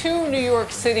attacking 2 New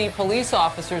York City police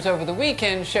officers over the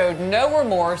weekend showed no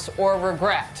remorse or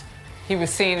regret. He was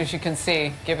seen, as you can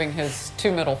see, giving his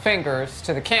 2 middle fingers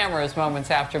to the cameras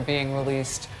moments after being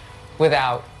released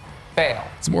without bail.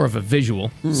 It's more of a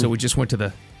visual. So we just went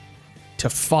to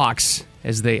Fox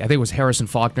I think it was Harrison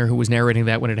Faulkner who was narrating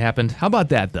that when it happened. How about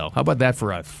that, though? How about that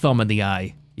for a thumb in the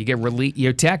eye? You get you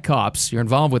attack cops. You're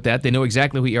involved with that. They know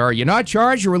exactly who you are. You're not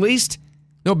charged. You're released.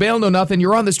 No bail, no nothing.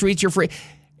 You're on the streets. You're free.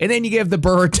 And then you give the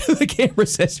bird to the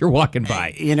cameras as you're walking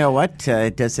by. You know what?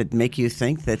 Does it make you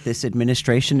think that this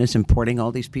administration is importing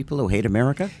all these people who hate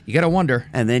America? You got to wonder.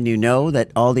 And then you know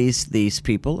that all these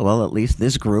people, well, at least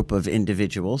this group of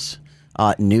individuals,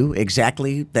 knew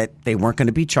exactly that they weren't going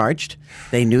to be charged.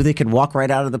 They knew they could walk right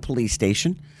out of the police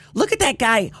station. Look at that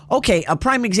guy. Okay, a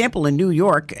prime example in New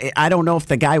York. I don't know if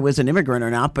the guy was an immigrant or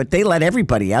not, but they let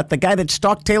everybody out. The guy that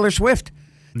stalked Taylor Swift.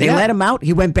 They let him out.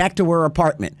 He went back to her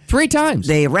apartment. 3 times.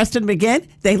 They arrested him again.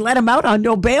 They let him out on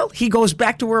no bail. He goes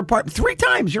back to her apartment 3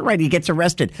 times. You're right. He gets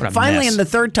arrested. Finally, in the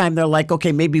 3rd time, they're like,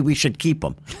 okay, maybe we should keep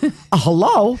him.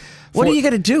 Hello? What are you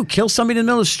going to do? Kill somebody in the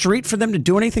middle of the street for them to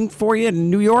do anything for you in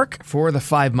New York? 4 of the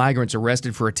 5 migrants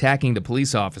arrested for attacking the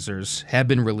police officers have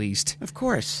been released. Of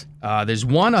course. There's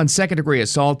one on second-degree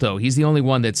assault, though. He's the only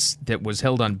one that was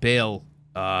held on bail.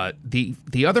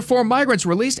 The other 4 migrants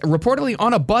released reportedly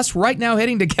on a bus right now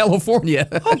heading to California.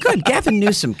 Oh, good. Gavin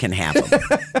Newsom can have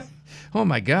them. Oh,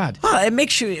 my God. Well,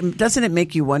 doesn't it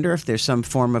make you wonder if there's some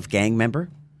form of gang member?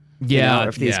 Yeah,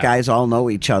 if these guys all know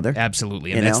each other.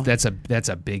 Absolutely. And that's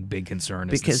a big concern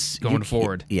because going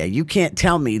forward. Yeah, you can't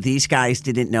tell me these guys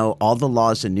didn't know all the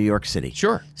laws in New York City.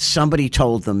 Sure. Somebody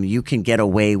told them you can get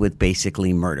away with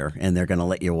basically murder, and they're going to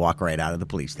let you walk right out of the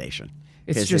police station.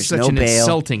 It's just such an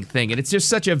insulting thing, and it's just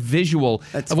such a visual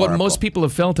of what most people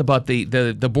have felt about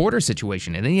the border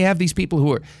situation. And then you have these people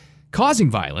who are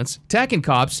causing violence, attacking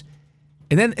cops,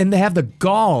 and they have the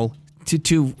gall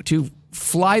to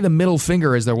fly the middle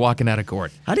finger as they're walking out of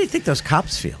court. How do you think those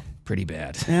cops feel? Pretty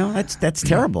bad. That's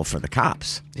terrible for the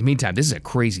cops. In the meantime, this is a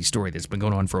crazy story that's been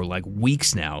going on for like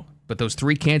weeks now. But those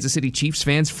 3 Kansas City Chiefs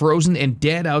fans frozen and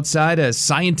dead outside a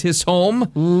scientist's home,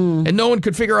 and no one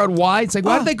could figure out why. It's like,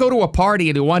 why did they go to a party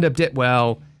and they wind up dead?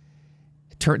 Well,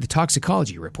 the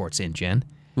toxicology reports in, Jen.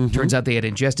 Turns out they had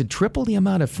ingested triple the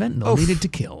amount of fentanyl needed to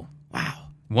kill. Wow.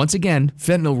 Once again,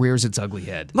 fentanyl rears its ugly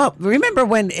head. Well, remember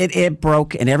when it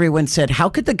broke and everyone said, how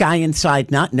could the guy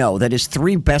inside not know that his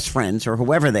 3 best friends, or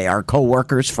whoever they are,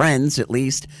 co-workers, friends at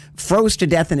least, froze to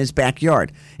death in his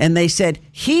backyard? And they said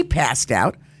he passed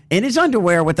out in his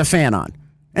underwear with the fan on.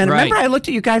 And remember, I looked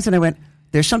at you guys and I went,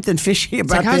 there's something fishy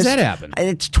about this. How's that happen?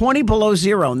 It's 20 below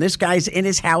zero, and this guy's in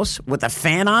his house with a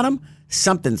fan on him.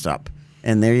 Something's up.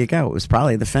 And there you go. It was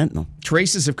probably the fentanyl.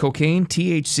 Traces of cocaine,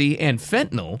 THC, and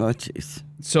fentanyl. Oh, jeez.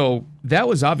 So that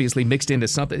was obviously mixed into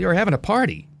something. They were having a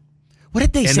party. What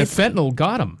did they say? And the fentanyl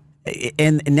got them.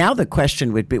 And now the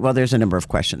question would be, well, there's a number of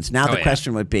questions. Now the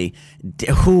question would be,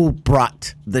 who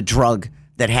brought the drug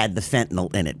that had the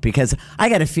fentanyl in it? Because I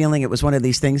got a feeling it was one of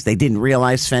these things they didn't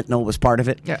realize fentanyl was part of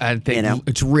it. Yeah, I think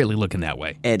it's really looking that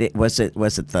way. And was it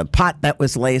the pot that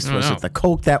was laced? Was it the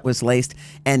coke that was laced?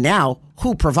 And now,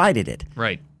 who provided it?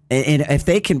 Right. And if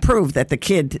they can prove that the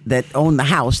kid that owned the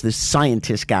house, this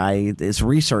scientist guy, this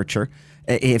researcher,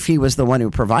 if he was the one who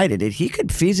provided it, he could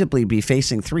feasibly be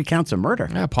facing 3 counts of murder.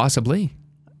 Yeah, possibly.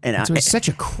 And so it's such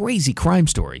a crazy crime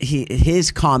story.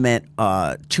 His comment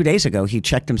 2 days ago, he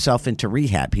checked himself into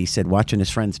rehab. He said watching his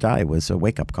friends die was a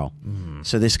wake-up call.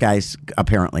 So this guy's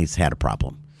apparently has had a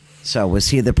problem. So was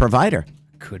he the provider?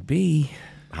 Could be.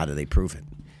 How do they prove it?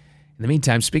 In the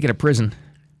meantime, speaking of prison,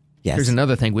 yes. Here's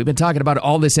another thing. We've been talking about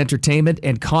all this entertainment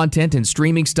and content and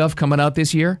streaming stuff coming out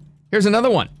this year. Here's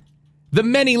another one. The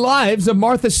Many Lives of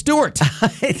Martha Stewart.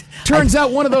 Turns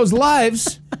out one of those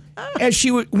lives... As she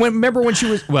remember when she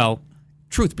was, well,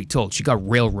 truth be told, she got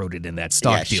railroaded in that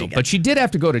stock deal. But she did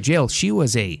have to go to jail. She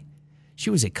was a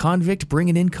convict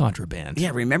bringing in contraband.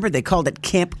 Yeah, remember they called it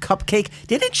Camp Cupcake?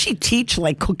 Didn't she teach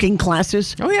like cooking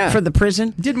classes? Oh yeah, for the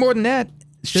prison. Did more than that.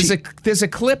 There's a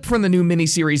clip from the new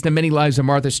miniseries, The Many Lives of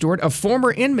Martha Stewart. A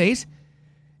former inmate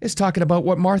is talking about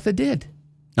what Martha did.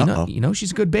 You know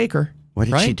she's a good baker. What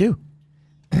did she do?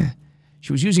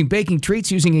 She was using baking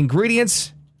treats, using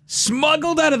ingredients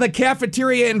smuggled out of the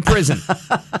cafeteria in prison.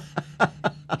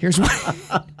 Here's one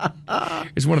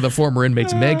of the former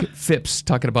inmates, Meg Phipps,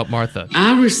 talking about Martha.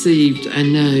 I received a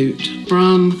note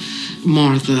from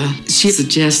Martha. She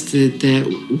suggested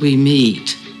that we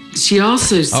meet. She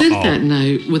also sent that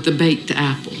note with a baked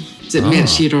apple. It meant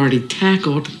she had already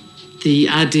tackled the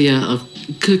idea of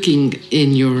cooking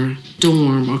in your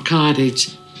dorm or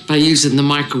cottage by using the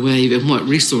microwave and what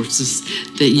resources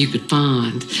that you could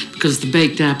find, because the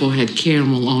baked apple had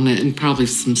caramel on it and probably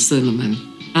some cinnamon.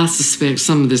 I suspect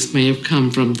some of this may have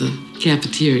come from the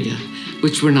cafeteria,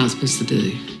 which we're not supposed to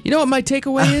do. You know what my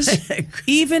takeaway is?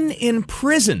 Even in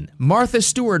prison, Martha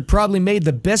Stewart probably made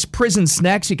the best prison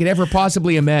snacks you could ever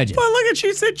possibly imagine. Well, look And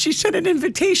she said she sent an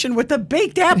invitation with a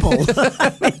baked apple.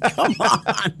 I mean, come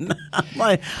on.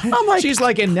 I'm like, she's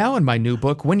like, and now in my new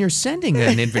book, when you're sending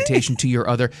an invitation to your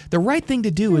other, the right thing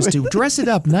to do is to dress it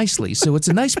up nicely so it's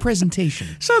a nice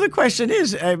presentation. So the question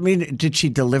is, I mean, did she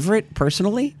deliver it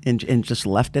personally and just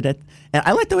left it at? And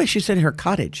I like the way she said her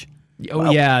cottage. Oh,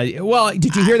 yeah. Well,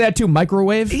 did you hear that too?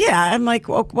 Microwave? Yeah. I'm like,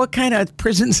 well, what kind of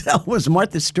prison cell was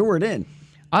Martha Stewart in?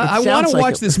 I want to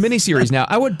watch this miniseries now.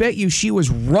 I would bet you she was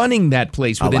running that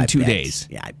place within 2 days.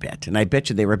 Yeah, I bet. And I bet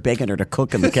you they were begging her to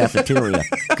cook in the cafeteria.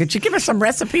 Could you give us some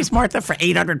recipes, Martha, for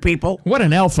 800 people? What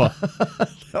an alpha.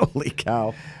 Holy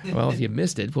cow. Well, if you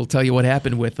missed it, we'll tell you what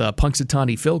happened with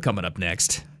Punxsutawney Phil coming up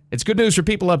next. It's good news for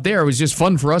people up there. It was just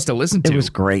fun for us to listen to. It was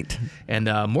great. And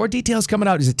more details coming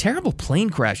out. There's a terrible plane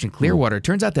crash in Clearwater. It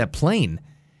turns out that plane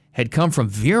had come from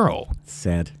Vero.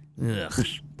 Sad. Ugh.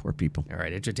 Poor people. All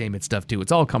right, entertainment stuff, too.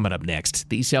 It's all coming up next.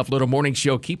 The South Florida Morning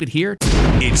Show. Keep it here.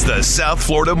 It's the South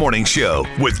Florida Morning Show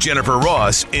with Jennifer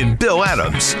Ross and Bill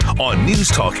Adams on News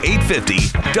Talk 850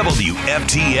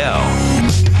 WFTL.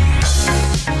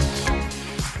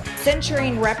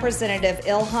 Censuring Representative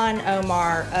Ilhan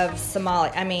Omar of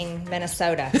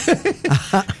Minnesota.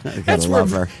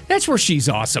 That's where she's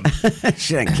awesome.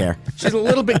 She doesn't care. She's a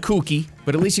little bit kooky,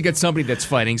 but at least you got somebody that's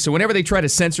fighting. So whenever they try to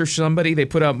censor somebody, they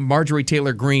put up Marjorie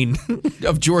Taylor Greene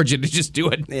of Georgia to just do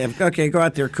it. Yeah, okay, go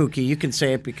out there, kooky. You can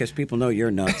say it because people know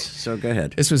you're nuts. So go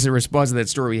ahead. This was a response to that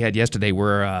story we had yesterday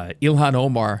where Ilhan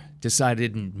Omar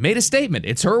decided and made a statement.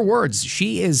 It's her words.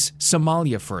 She is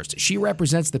Somalia first. She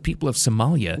represents the people of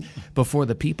Somalia before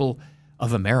the people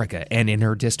of America and in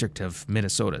her district of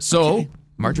Minnesota. So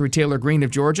Marjorie Taylor Greene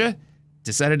of Georgia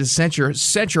decided to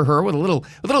censure her with a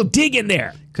little dig in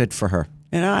there. Good for her.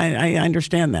 You know, I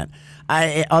understand that.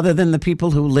 Other than the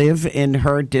people who live in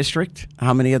her district,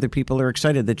 how many other people are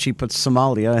excited that she puts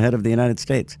Somalia ahead of the United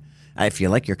States? If you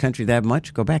like your country that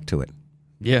much, go back to it.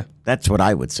 Yeah. That's what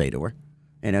I would say to her.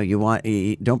 You know,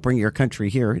 you don't bring your country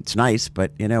here. It's nice,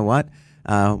 but you know what?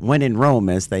 When in Rome,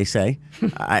 as they say,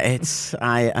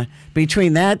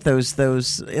 between that,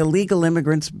 those illegal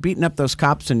immigrants beating up those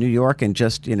cops in New York and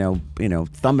just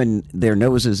thumbing their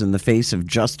noses in the face of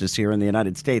justice here in the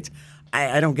United States,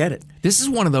 I don't get it. This is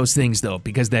one of those things, though,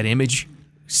 because that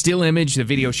still image, the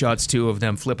video shots too of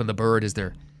them flipping the bird as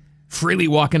they're freely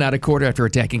walking out of court after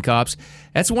attacking cops.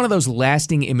 That's one of those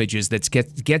lasting images that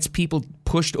gets people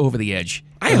pushed over the edge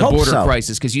in the border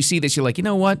crisis. Because you see this, you're like, you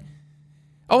know what?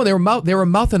 Oh, they were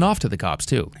mouthing off to the cops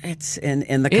too. It's in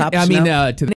the cops.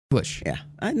 To the English. Yeah,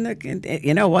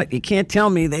 you know what? You can't tell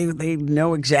me they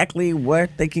know exactly what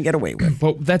they can get away with.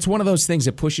 But that's one of those things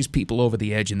that pushes people over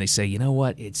the edge, and they say, you know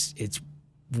what?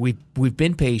 We've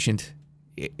been patient.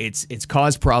 It's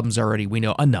caused problems already. We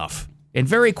know enough. And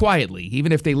very quietly,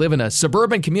 even if they live in a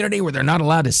suburban community where they're not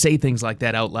allowed to say things like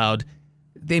that out loud,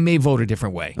 they may vote a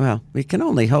different way. Well, we can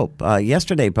only hope.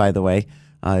 Yesterday, by the way,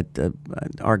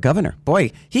 our governor,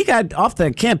 boy, he got off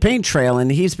the campaign trail,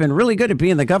 and he's been really good at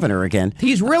being the governor again.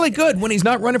 He's really good when he's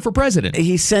not running for president.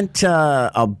 He sent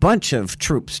a bunch of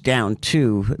troops down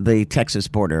to the Texas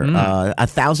border,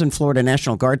 1,000 Florida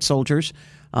National Guard soldiers.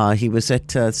 He was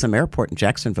at some airport in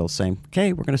Jacksonville saying,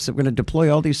 okay, we're going to deploy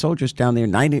all these soldiers down there,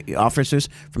 90 officers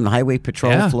from the Highway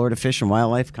Patrol, Florida Fish and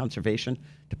Wildlife Conservation,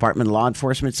 Department of Law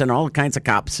Enforcement, send all kinds of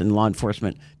cops and law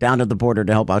enforcement down to the border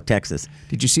to help out Texas.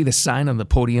 Did you see the sign on the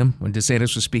podium when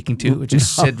DeSantis was speaking to? It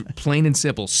just said, plain and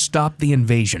simple, stop the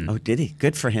invasion. Oh, did he?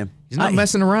 Good for him. He's not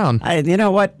messing around. You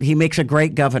know what? He makes a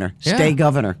great governor. Stay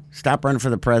governor. Stop running for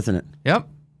the president. Yep.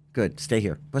 Good, stay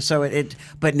here.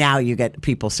 But now you get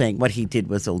people saying what he did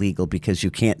was illegal because you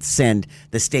can't send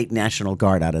the state National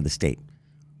Guard out of the state.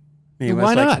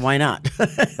 Why not? Why not?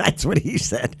 That's what he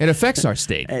said. It affects our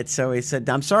state. And so he said,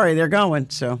 I'm sorry, they're going.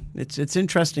 So it's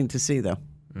interesting to see, though.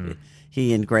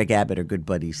 He and Greg Abbott are good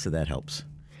buddies, so that helps.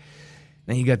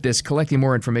 Now you got this, collecting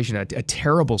more information, a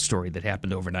terrible story that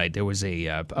happened overnight. There was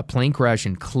a plane crash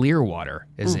in Clearwater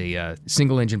as a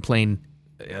single-engine plane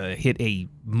hit a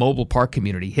mobile park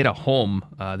community, hit a home.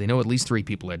 They know at least 3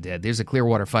 people are dead. There's a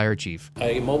Clearwater fire chief.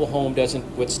 A mobile home doesn't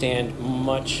withstand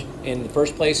much in the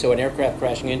first place, so an aircraft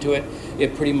crashing into it,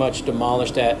 it pretty much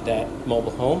demolished that mobile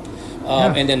home.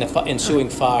 And then the ensuing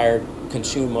fire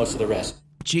consumed most of the rest.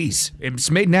 Jeez,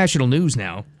 it's made national news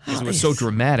now because it was so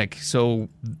dramatic. So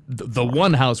the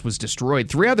one house was destroyed,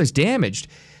 3 others damaged.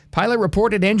 Pilot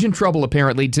reported engine trouble,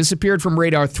 apparently, disappeared from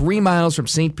radar 3 miles from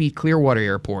St. Pete Clearwater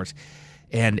Airport.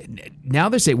 And now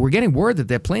they say we're getting word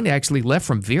that plane actually left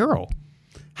from Vero.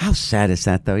 How sad is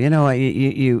that, though? You know,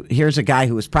 here's a guy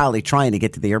who was probably trying to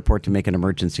get to the airport to make an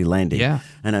emergency landing. Yeah.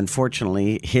 And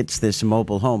unfortunately hits this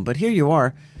mobile home. But here you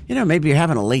are. maybe you're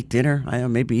having a late dinner.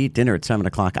 Maybe eat dinner at 7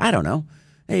 o'clock. I don't know.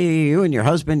 Hey, you and your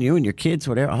husband, you and your kids,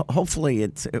 whatever. Hopefully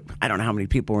I don't know how many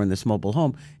people are in this mobile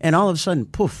home. And all of a sudden,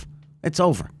 poof, it's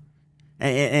over.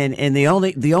 And the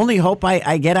only hope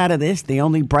I get out of this, the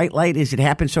only bright light is it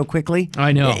happened so quickly.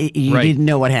 I know. You didn't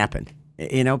know what happened.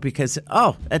 Because,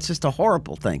 that's just a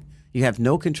horrible thing. You have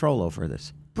no control over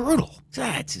this. Brutal.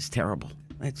 It's just terrible.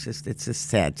 It's just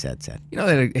sad. You know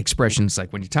that expression's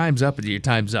like when your time's up, your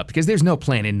time's up. Because there's no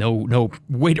plan and no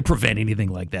way to prevent anything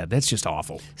like that. That's just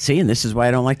awful. See, and this is why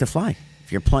I don't like to fly.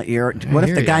 If what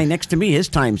if the guy next to me, his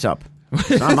time's up?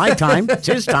 It's not my time. It's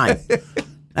his time.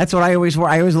 That's what I always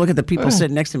look at the people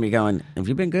sitting next to me going, have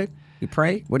you been good? You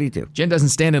pray? What do you do? Jen doesn't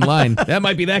stand in line. That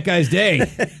might be that guy's day.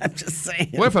 I'm just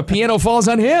saying. What if a piano falls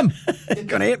on him? It's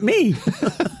going to hit me.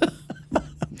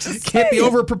 Can't be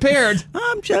over-prepared.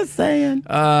 I'm just saying.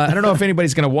 I don't know if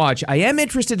anybody's going to watch. I am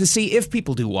interested to see if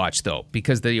people do watch, though,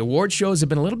 because the award shows have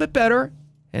been a little bit better,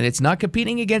 and it's not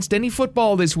competing against any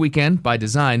football this weekend by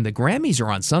design. The Grammys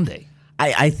are on Sunday.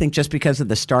 I think just because of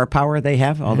the star power they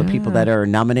have, all the people that are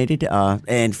nominated,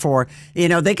 and for,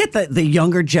 they get the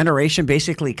younger generation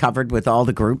basically covered with all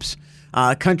the groups.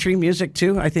 Country music,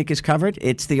 too, I think is covered.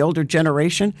 It's the older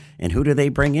generation, and who do they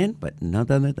bring in? But none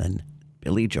other than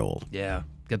Billy Joel. Yeah,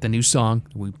 got the new song.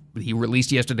 He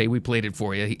released yesterday. We played it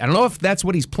for you. I don't know if that's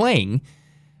what he's playing,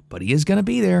 but he is going to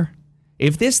be there.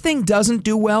 If this thing doesn't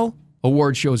do well,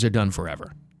 award shows are done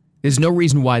forever. There's no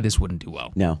reason why this wouldn't do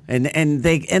well. No, and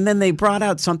then they brought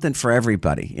out something for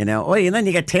everybody, Oh, and then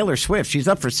you got Taylor Swift. She's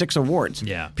up for 6 awards.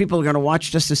 Yeah, people are going to watch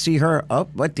just to see her. Oh,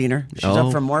 what, Diener? She's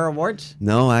up for more awards?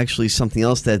 No, actually, something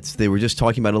else that they were just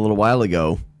talking about a little while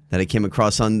ago that I came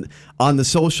across on the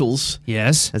socials.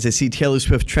 Yes, as I see Taylor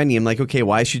Swift trending, I'm like, okay,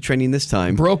 why is she trending this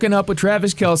time? Broken up with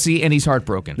Travis Kelce, and he's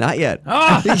heartbroken. Not yet.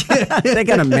 Oh. They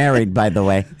got him married, by the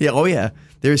way. Yeah. Oh, yeah.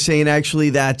 They're saying actually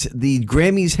that the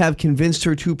Grammys have convinced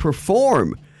her to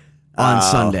perform on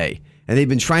Sunday. And they've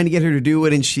been trying to get her to do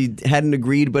it, and she hadn't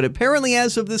agreed. But apparently,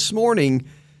 as of this morning,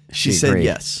 she said agreed.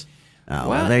 yes. Oh,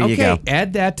 well, there you go.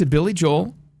 Add that to Billy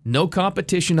Joel. No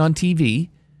competition on TV.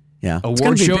 Yeah.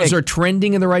 Award shows are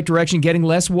trending in the right direction, getting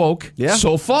less woke. Yeah.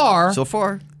 So far,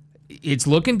 it's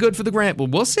looking good for the Grammys. Well,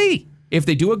 we'll see. If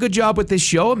they do a good job with this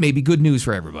show, it may be good news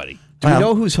for everybody. Do we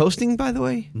know who's hosting, by the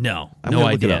way? No. I'm no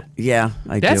idea. Yeah,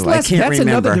 I do. That's I can't remember.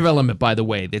 another development, by the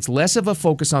way. It's less of a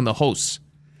focus on the hosts.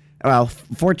 Well,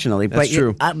 fortunately. That's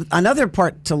true. Another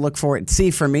part to look for,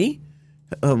 for me,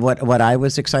 what I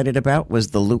was excited about was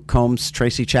the Luke Combs,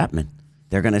 Tracy Chapman.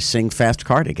 They're going to sing Fast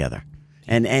Car together.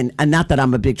 And not that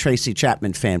I'm a big Tracy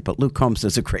Chapman fan, but Luke Combs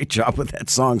does a great job with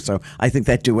that song, so I think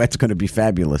that duet's going to be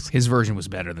fabulous. His version was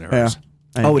better than hers.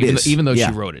 Yeah. It is. Even though she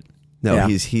wrote it. No,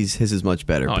 his is much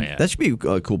better. Oh, yeah. That should be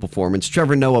a cool performance.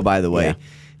 Trevor Noah, by the way,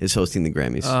 is hosting the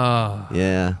Grammys.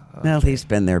 Yeah. Well, he's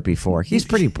been there before. He's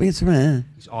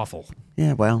He's awful.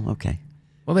 Yeah, well, okay.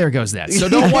 Well, there goes that. So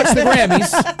don't watch the Grammys.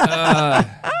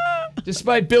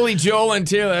 Despite Billy Joel and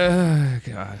Taylor.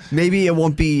 God. Maybe it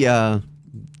won't be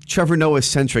Trevor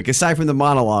Noah-centric, aside from the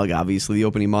monologue, obviously, the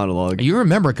opening monologue. You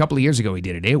remember a couple of years ago he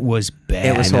did it. It was bad.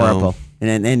 It was horrible.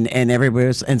 And everybody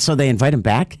was, and so they invite him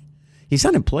back? He's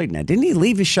unemployed now. Didn't he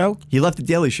leave his show? He left the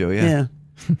Daily Show, yeah.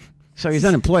 So he's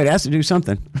unemployed. Has to do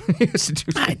something. He has to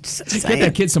do something. Get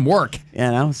that kid some work.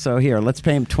 So here, let's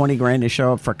pay him $20,000 to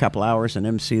show up for a couple hours and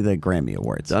MC the Grammy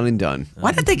Awards. Done and done.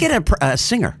 Why did they get a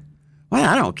singer? Well,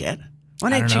 I don't get.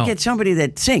 Why didn't you get somebody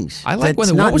that sings? I like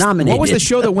when not nominated. What was the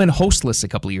show that went hostless a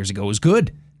couple of years ago? It was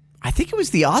good. I think it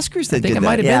was the Oscars that did that. I think it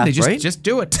might have been. They just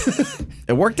do it.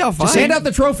 It worked out fine. Just hand out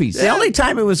the trophies. The only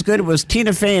time it was good was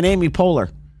Tina Fey and Amy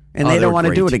Poehler. And they don't want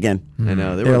to do it again. I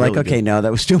know. They're like, really okay, good. no, that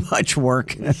was too much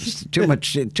work. too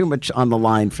much on the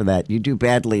line for that. You do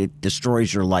badly, it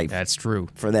destroys your life. That's true.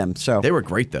 For them. So they were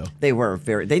great, though. They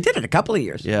did it a couple of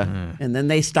years. Yeah. And then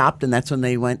they stopped, and that's when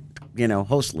they went,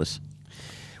 hostless.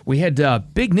 We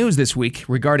had big news this week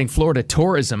regarding Florida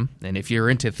tourism. And if you're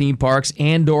into theme parks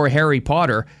and/or Harry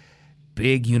Potter,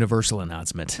 big Universal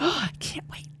announcement. I can't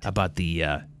wait. About the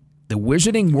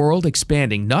Wizarding World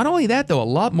expanding. Not only that, though, a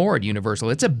lot more at Universal.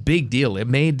 It's a big deal. It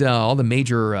made all the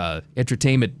major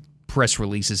entertainment press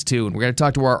releases, too. And we're going to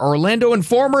talk to our Orlando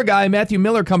Informer guy, Matthew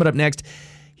Miller, coming up next.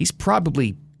 He's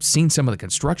probably seen some of the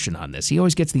construction on this. He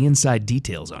always gets the inside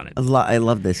details on it. I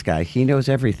love this guy. He knows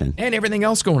everything. And everything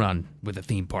else going on with the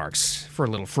theme parks. For a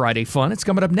little Friday fun, it's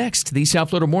coming up next. The South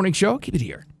Florida Morning Show. Keep it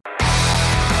here.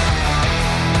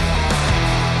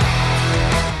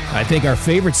 I think our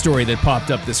favorite story that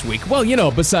popped up this week, well,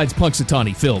 besides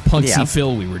Punxsutawney Phil,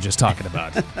 Phil we were just talking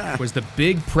about, was the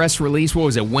big press release. What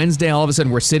was it, Wednesday? All of a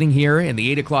sudden, we're sitting here in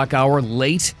the 8 o'clock hour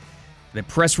late. The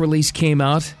press release came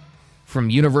out from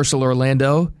Universal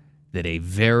Orlando that a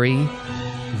very,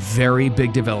 very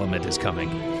big development is coming.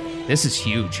 This is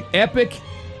huge. Epic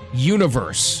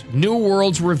Universe. New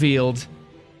worlds revealed,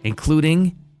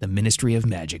 including the Ministry of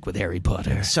Magic with Harry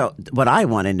Potter. So what I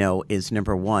want to know is,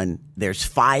 number one, there's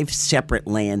 5 separate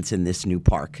lands in this new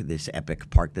park, this epic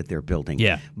park that they're building.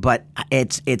 Yeah. But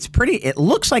it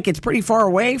looks like it's pretty far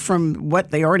away from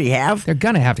what they already have. They're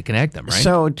going to have to connect them, right?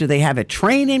 So do they have a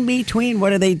train in between?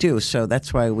 What do they do? So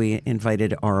that's why we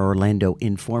invited our Orlando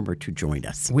Informer to join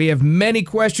us. We have many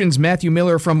questions. Matthew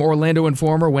Miller from Orlando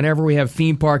Informer. Whenever we have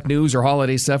theme park news or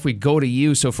holiday stuff, we go to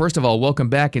you. So first of all, welcome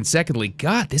back. And secondly,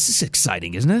 God, this is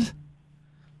exciting, isn't it?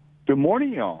 Good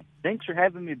morning, y'all. Thanks for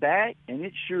having me back, and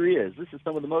it sure is. This is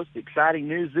some of the most exciting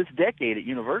news this decade at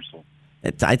Universal.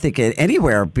 I think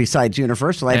anywhere besides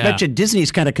Universal. I bet you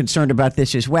Disney's kind of concerned about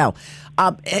this as well.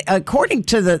 According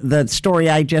to the story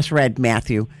I just read,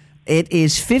 Matthew, it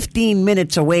is 15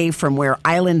 minutes away from where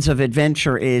Islands of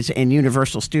Adventure is in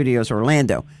Universal Studios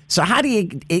Orlando. So how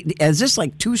do is this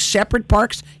like 2 separate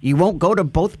parks? You won't go to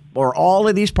both or all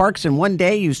of these parks in one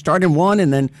day? You start in one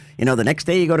and then, the next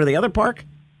day you go to the other park?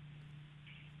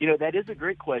 That is a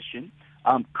great question.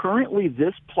 Currently,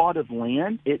 this plot of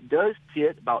land, it does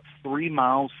sit about 3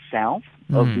 miles south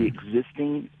of the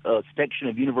existing section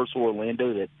of Universal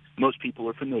Orlando that most people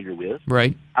are familiar with.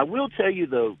 Right. I will tell you,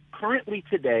 though, currently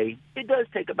today, it does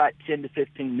take about 10 to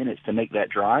 15 minutes to make that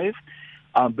drive.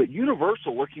 But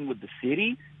Universal, working with the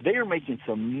city, they are making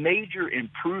some major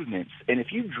improvements. And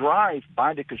if you drive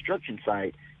by the construction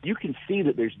site, you can see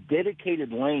that there's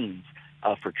dedicated lanes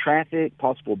for traffic,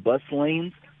 possible bus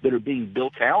lanes that are being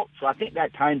built out. So I think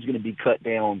that time's going to be cut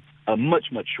down much,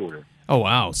 much shorter. Oh,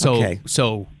 wow.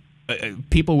 So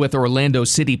people with Orlando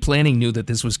City planning knew that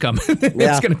this was coming.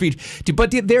 It's going to be,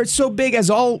 but they're so big, as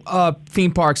all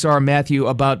theme parks are, Matthew,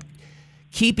 about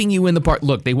keeping you in the park.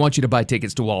 Look, they want you to buy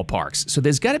tickets to all parks. So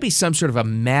there's got to be some sort of a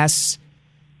mass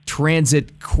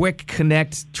transit quick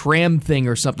connect tram thing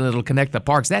or something that'll connect the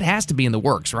parks. That has to be in the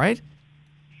works, right?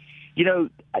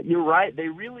 You're right. They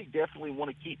really definitely want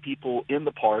to keep people in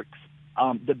the parks.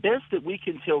 The best that we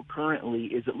can tell currently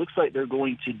is it looks like they're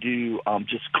going to do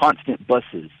just constant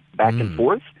buses back and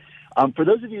forth. For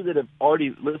those of you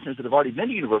listeners that have already been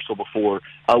to Universal before,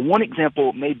 one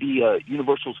example may be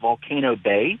Universal's Volcano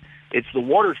Bay. It's the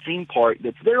water theme park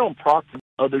that's there on proximate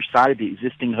other side of the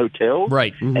existing hotel.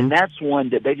 Right. Mm-hmm. And that's one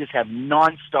that they just have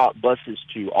nonstop buses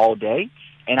to all day.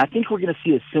 And I think we're going to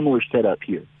see a similar setup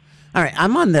here. All right,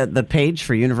 I'm on the page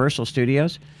for Universal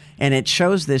Studios, and it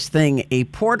shows this thing, a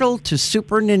portal to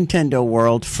Super Nintendo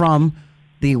World from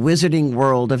the Wizarding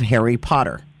World of Harry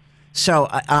Potter. So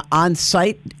on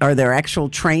site, are there actual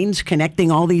trains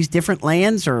connecting all these different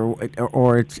lands,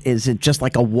 or is it just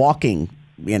like a walkway?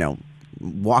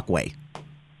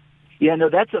 Yeah, no,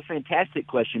 that's a fantastic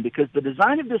question because the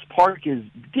design of this park is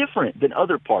different than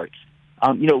other parks.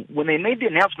 When they made the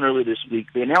announcement earlier this week,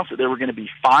 they announced that there were going to be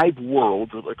 5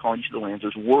 worlds, what they're calling each of the lands.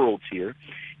 There's worlds here.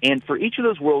 And for each of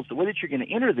those worlds, the way that you're going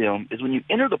to enter them is when you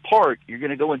enter the park, you're going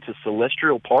to go into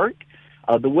Celestial Park.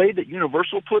 The way that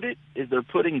Universal put it is they're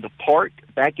putting the park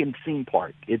back in theme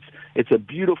park. It's a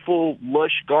beautiful,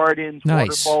 lush gardens,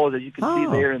 waterfalls, as you can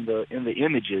see there in the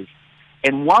images.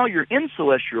 And while you're in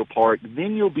Celestial Park,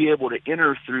 then you'll be able to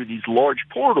enter through these large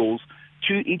portals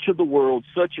to each of the worlds,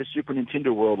 such as Super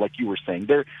Nintendo World, like you were saying.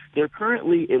 They're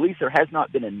currently, at least there has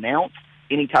not been announced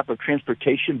any type of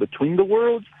transportation between the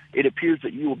worlds. It appears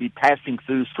that you will be passing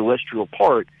through Celestial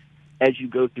Park as you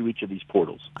go through each of these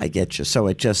portals. I get you. So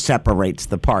it just separates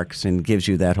the parks and gives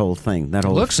you that whole thing. It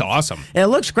looks awesome. It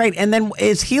looks great. And then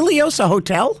is Helios a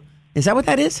hotel? Is that what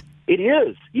that is? It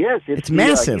is, yes. It's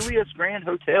massive. Helios Grand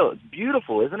Hotel. It's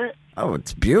beautiful, isn't it? Oh,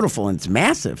 it's beautiful, and it's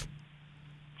massive.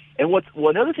 And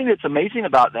another thing that's amazing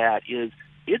about that is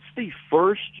it's the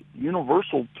first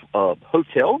Universal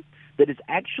hotel that is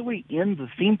actually in the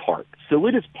theme park. So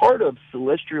it is part of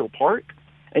Celestial Park.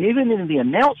 And even in the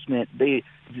announcement, they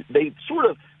sort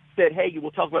of said, hey, we'll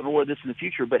talk about more of this in the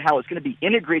future, but how it's going to be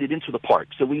integrated into the park.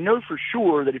 So we know for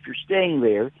sure that if you're staying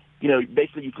there,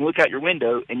 basically you can look out your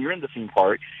window and you're in the theme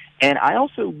park. And I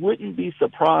also wouldn't be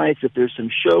surprised if there's some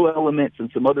show elements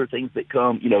and some other things that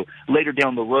come, later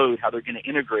down the road, how they're going to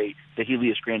integrate the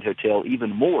Helios Grand Hotel even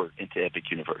more into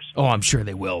Epic Universe. Oh, I'm sure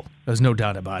they will. There's no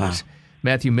doubt about it.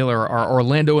 Matthew Miller, our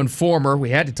Orlando Informer, we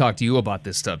had to talk to you about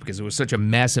this stuff because it was such a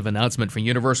massive announcement from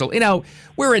Universal.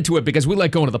 We're into it because we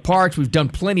like going to the parks. We've done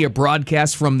plenty of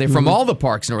broadcasts from all the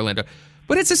parks in Orlando.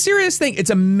 But it's a serious thing. It's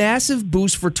a massive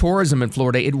boost for tourism in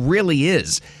Florida. It really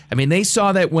is. I mean, they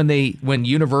saw that when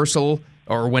Universal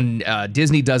or when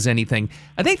Disney does anything.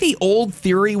 I think the old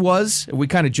theory was, we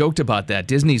kind of joked about that,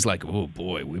 Disney's like, oh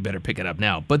boy, we better pick it up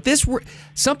now. But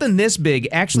something this big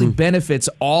actually benefits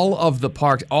all of the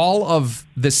parks, all of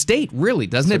the state, really,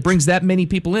 doesn't it? Brings that many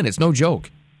people in. It's no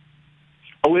joke.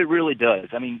 Oh, it really does.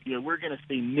 I mean, we're going to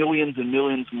see millions and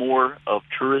millions more of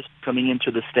tourists coming into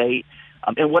the state.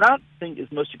 And what I think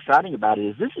is most exciting about it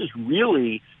is this is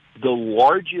really the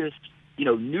largest,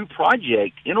 new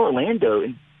project in Orlando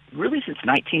and really since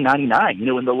 1999.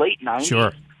 In the late 90s,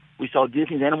 sure. We saw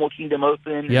Disney's Animal Kingdom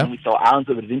open, yep. and we saw Islands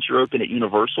of Adventure open at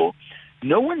Universal.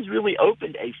 No one's really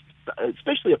opened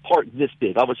especially a park this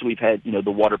big. Obviously, we've had,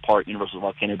 the water park, Universal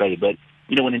Volcano Bay, but,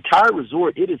 an entire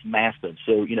resort, it is massive.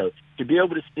 So, to be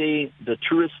able to see the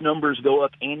tourist numbers go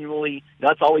up annually,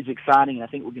 that's always exciting, and I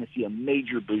think we're going to see a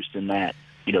major boost in that,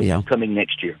 coming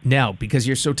next year. Now, because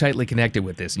you're so tightly connected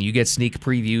with this, and you get sneak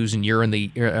previews, and you're in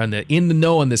the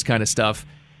know on this kind of stuff,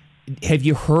 have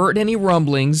you heard any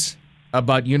rumblings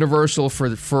about Universal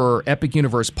for Epic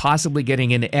Universe possibly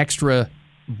getting an extra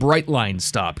Brightline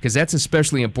stop? Because that's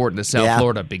especially important to South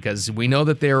Florida, because we know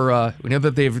that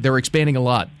they're expanding a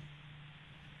lot.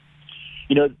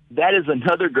 That is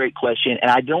another great question,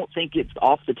 and I don't think it's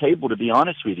off the table, to be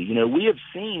honest with you. We have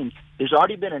seen there's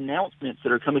already been announcements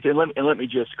that are coming through. And let me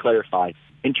just clarify.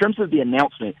 In terms of the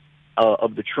announcement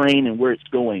of the train and where it's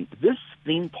going, this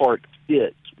theme park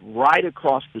fits right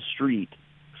across the street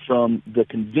from the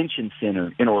convention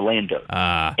center in Orlando.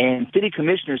 And city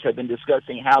commissioners have been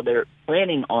discussing how they're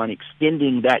planning on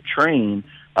extending that train,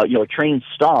 a train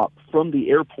stop from the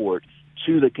airport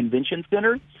to the convention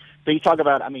center. So you talk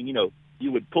about,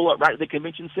 you would pull up right at the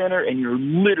convention center, and you're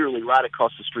literally right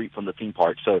across the street from the theme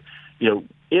park. So,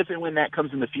 if and when that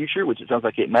comes in the future, which it sounds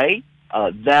like it may,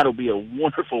 that'll be a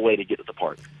wonderful way to get to the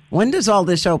park. When does all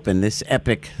this open, this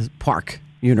Epic Park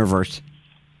Universe?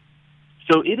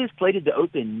 So it is slated to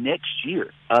open next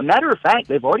year. Matter of fact,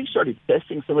 they've already started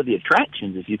testing some of the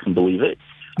attractions, if you can believe it.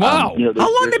 Wow!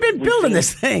 How long have they been building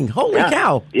this thing? Holy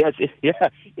cow! Yes,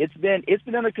 it's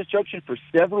been under construction for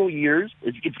several years.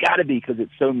 It's got to be because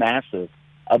it's so massive.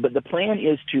 But the plan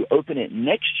is to open it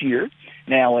next year.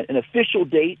 Now, an official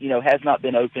date, has not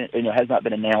been has not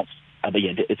been announced. But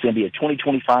yeah, it's going to be a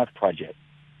 2025 project.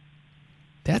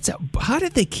 How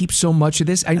did they keep so much of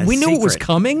this? We knew it was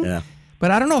coming. Yeah.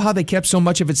 But I don't know how they kept so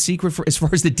much of it secret as far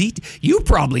as the detail. You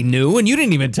probably knew, and you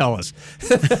didn't even tell us.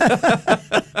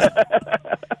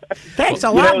 Thanks a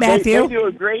lot, Matthew. They do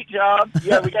a great job.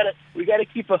 Yeah, we got to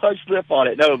keep a hush lip on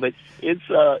it. No, but it's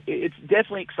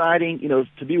definitely exciting.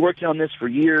 To be working on this for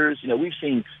years. We've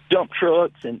seen dump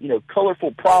trucks and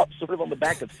colorful props sort of on the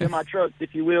back of semi trucks,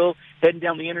 if you will, heading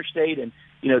down the interstate, and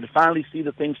to finally see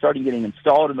the thing starting getting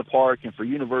installed in the park, and for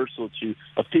Universal to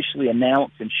officially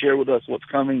announce and share with us what's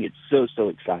coming, it's so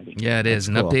exciting. Yeah, it is.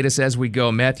 And update us as we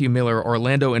go. Matthew Miller,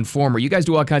 Orlando Informer. You guys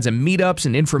do all kinds of meetups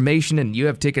and information, and you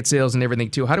have ticket sales and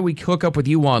everything, too. How do we hook up with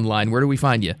you online? Where do we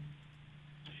find you?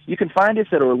 You can find us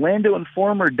at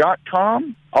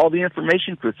orlandoinformer.com. All the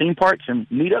information for theme parks and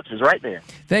meetups is right there.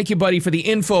 Thank you, buddy, for the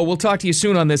info. We'll talk to you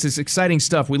soon on this. It's exciting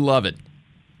stuff. We love it.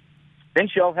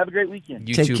 Thanks, y'all. Have a great weekend.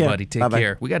 You too, buddy. Take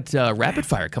care. We got Rapid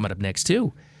Fire coming up next,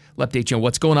 too. We'll update you on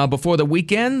what's going on before the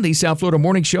weekend. The South Florida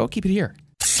Morning Show. Keep it here.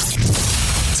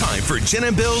 Time for Jen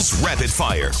and Bill's Rapid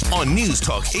Fire on News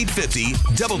Talk 850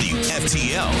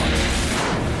 WFTL.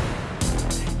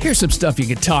 Here's some stuff you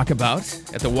could talk about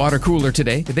at the water cooler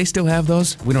today. Do they still have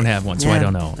those? We don't have one, so I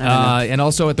don't know. And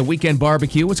also at the weekend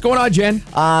barbecue. What's going on, Jen?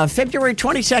 February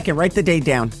 22nd. Write the date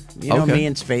down. You know me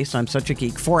in space. I'm such a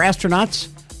geek. 4 astronauts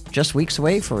just weeks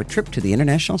away for a trip to the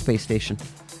International Space Station.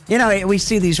 We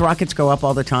see these rockets go up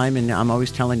all the time, and I'm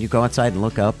always telling you, go outside and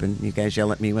look up, and you guys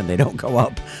yell at me when they don't go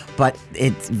up. But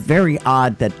it's very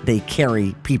odd that they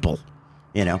carry people.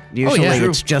 Usually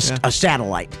it's just a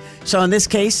satellite. So in this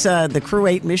case, the Crew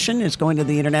 8 mission is going to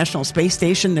the International Space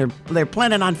Station. They're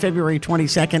planning on February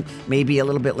 22nd, maybe a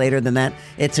little bit later than that.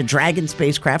 It's a Dragon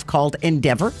spacecraft called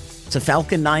Endeavour. It's a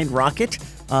Falcon 9 rocket.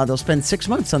 They'll spend 6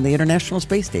 months on the International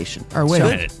Space Station. All right, wait a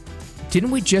minute.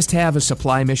 Didn't we just have a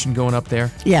supply mission going up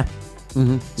there? Yeah.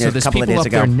 Mm-hmm. So there's people up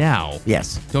there now.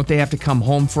 Yes. Don't they have to come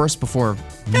home first before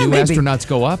new astronauts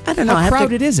go up? I don't know. How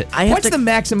crowded is it? What's the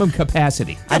maximum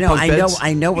capacity? I know.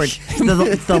 Where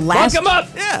the last them up.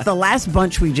 Yeah. The last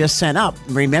bunch we just sent up.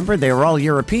 Remember, they were all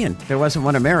European. There wasn't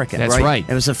one American. That's right.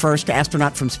 It was the first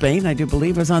astronaut from Spain, I do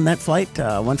believe, was on that flight.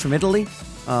 One from Italy,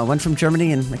 one from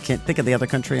Germany, and I can't think of the other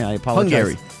country. I apologize.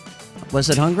 Hungary. Was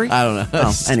it Hungary? I don't know.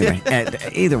 Oh, anyway,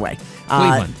 either way.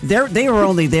 They were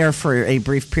only there for a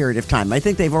brief period of time. I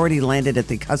think they've already landed at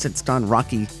the Kazakhstan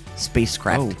Rocky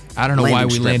spacecraft. I don't know why landing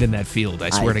we strip. land in that field. I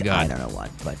swear to God. I don't know what,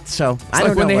 but so It's I like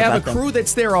don't when know they have a about them. crew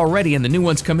that's there already and the new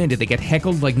ones come in, did they get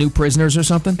heckled like new prisoners or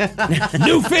something?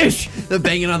 New fish! They're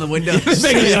banging on the windows.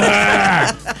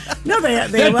 No, they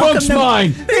That welcome book's them.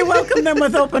 mine. They welcome them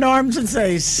with open arms and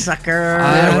say, "Sucker."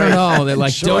 I don't know. They're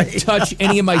like, Enjoy. don't touch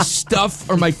any of my stuff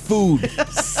or my food.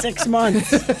 6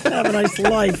 months. Have a nice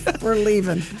life. We're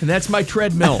leaving. And that's my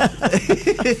treadmill.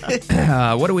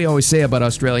 What do we always say about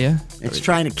Australia? It's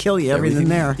trying to kill you. Everything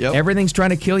there. Yep. Everything's trying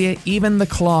to kill you, even the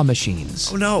claw machines.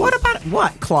 Oh, no. What about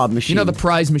what claw machine? You know the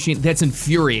prize machine? That's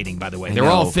infuriating, by the way. They're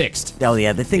all fixed. Oh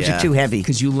yeah, the things are too heavy.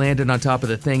 Because you landed on top of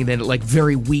the thing and then it like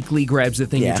very weakly grabs the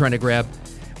thing Yeah. you're trying to grab.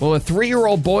 Well, a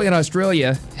 3-year-old boy in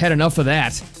Australia had enough of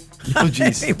that. Oh,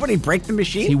 jeez. What, did he break the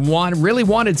machine? He really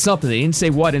wanted something. They didn't say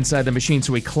what inside the machine,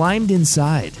 so he climbed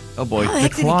inside. Oh, boy. How the The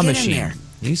heck did he claw get in machine. there?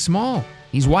 He's small.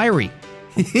 He's wiry.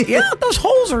 Yeah, those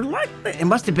holes are like. It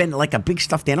must have been like a big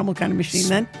stuffed animal kind of machine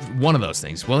then. One of those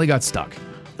things. Well, he got stuck.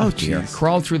 Oh, dear.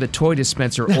 Crawled through the toy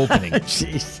dispenser opening.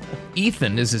 Jeez.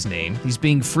 Ethan is his name. He's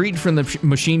being freed from the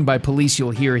machine by police. You'll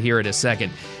hear here in a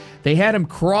second. They had him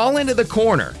crawl into the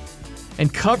corner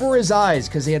and cover his eyes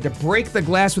because they had to break the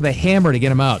glass with a hammer to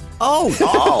get him out. Oh,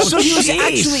 so he was jeez.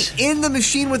 actually in the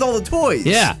machine with all the toys.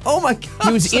 Yeah. Oh, my God.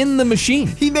 He was in the machine.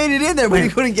 He made it in there, but he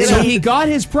couldn't get So out. he got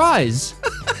his prize,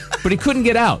 but he couldn't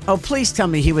get out. Oh, please tell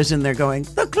me he was in there going,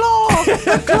 "The claw,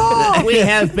 the claw." We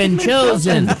have been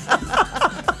chosen.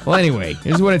 Well, anyway,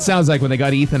 here's what it sounds like when they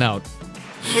got Ethan out.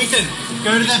 Ethan,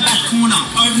 go to that back corner.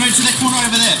 Oh, no, to that corner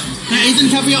over there. Now, Ethan,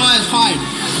 cover your eyes. Hide.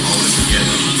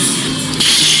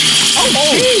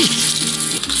 Oh, jeez.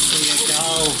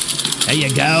 There you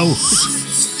go.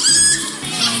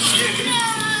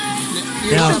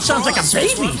 Ethan sounds like a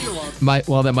baby.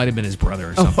 Well, that might have been his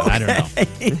brother or something. I don't know.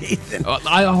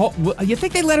 Ethan. You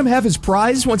think they let him have his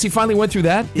prize once he finally went through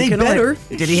that? They better.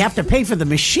 Did he have to pay for the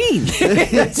machine?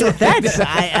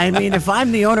 I mean, if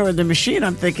I'm the owner of the machine,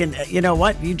 I'm thinking, you know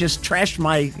what? You just trashed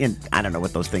my, I don't know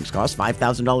what those things cost,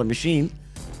 $5,000 machine.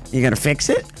 You gonna fix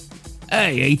it?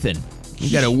 Hey, Ethan,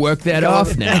 you got to work that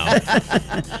off now.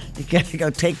 You gotta go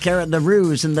take care of the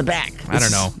ruse in the back. I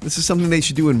don't know. This is something they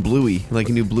should do in Bluey, like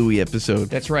a new Bluey episode.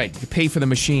 That's right. You pay for the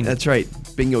machine. That's right.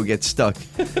 Bingo gets stuck.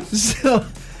 So,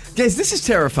 guys, this is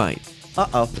terrifying.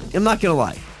 Uh-oh. I'm not going to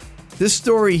lie. This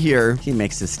story here... He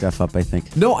makes this stuff up, I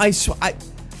think. No, I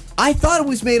thought it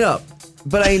was made up,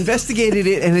 but I investigated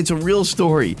it, and it's a real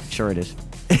story. Sure it is.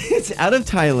 It's out of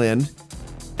Thailand,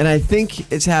 and I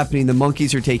think it's happening. The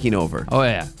monkeys are taking over. Oh,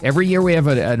 yeah. Every year we have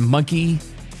a monkey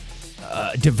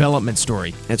development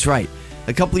story. That's right.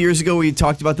 A couple of years ago, we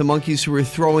talked about the monkeys who were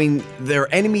throwing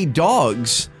their enemy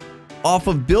dogs off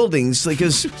of buildings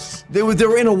because they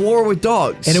were in a war with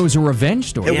dogs. And it was a revenge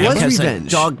story. It was because revenge. A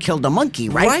dog killed a monkey,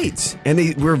 right? Right. And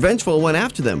they were vengeful and went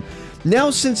after them. Now,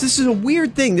 since this is a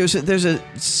weird thing, there's a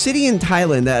city in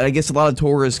Thailand that I guess a lot of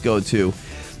tourists go to.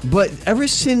 But ever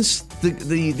since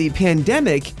the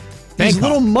pandemic, these Bangkok.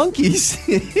 little monkeys...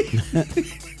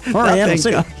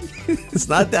 Bangkok. It's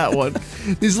not that one.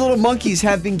 These little monkeys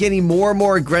have been getting more and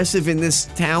more aggressive in this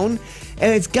town,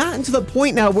 and it's gotten to the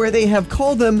point now where they have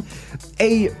called them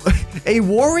a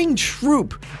warring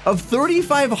troop of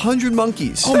 3,500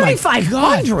 monkeys. Oh my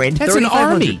 3,500? That's an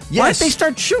army. Yes. Why don't they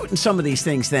start shooting some of these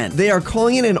things then? They are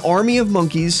calling it an army of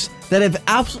monkeys that have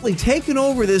absolutely taken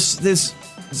over this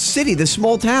city, this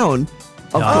small town.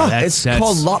 It's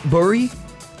called Lopburi.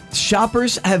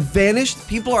 Shoppers have vanished.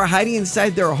 People are hiding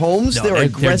inside their homes. No, they're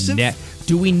aggressive.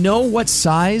 Do we know what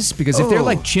size? Because if they're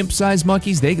like chimp-sized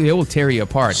monkeys, they will tear you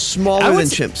apart. Smaller than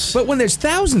chimps. But when there's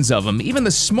thousands of them, even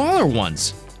the smaller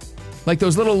ones, like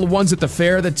those little ones at the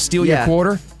fair that steal your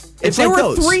quarter, if there like were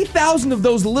those. 3,000 of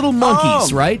those little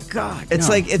monkeys, right? God, It's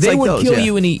no. like they would those, kill yeah.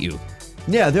 you and eat you.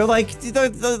 Yeah, they're like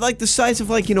the size of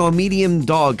a medium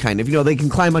dog kind of. They can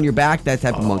climb on your back, that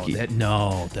type of monkey.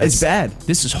 It's bad.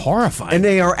 This is horrifying. And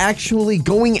they are actually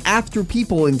going after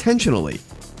people intentionally.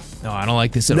 No, I don't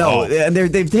like this at all. No, and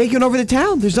they've taken over the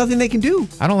town. There's nothing they can do.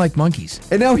 I don't like monkeys.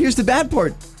 And now here's the bad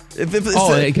part.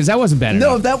 Because that wasn't bad No,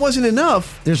 enough. if that wasn't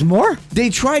enough. There's more?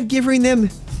 They tried giving them,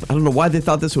 I don't know why they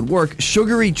thought this would work,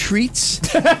 sugary treats.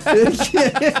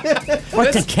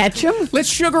 What, to catch them? Let's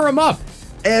sugar them up.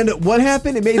 And what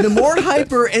happened? It made them more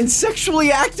hyper and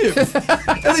sexually active.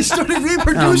 And they started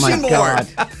reproducing more. God.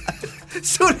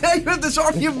 So now you have this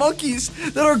army of monkeys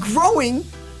that are growing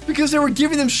because they were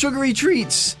giving them sugary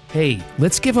treats. Hey,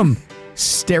 let's give them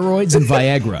steroids and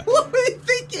Viagra. What are they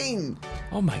thinking?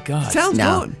 Oh my God. Sounds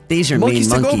No, good. these are Monkeys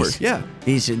mean took monkeys. over, yeah.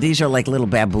 These are like little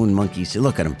baboon monkeys.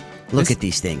 Look at them. Look at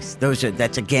these things.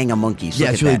 That's a gang of monkeys. Yeah,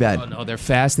 Look it's at really that. bad. Oh, no, they're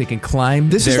fast. They can climb.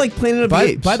 This is like Planet of the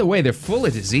Apes. By the way, they're full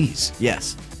of disease.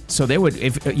 Yes. So they would,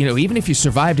 even if you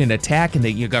survived an attack and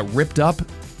you got ripped up.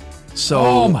 So,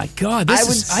 oh my God, I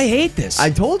hate this. I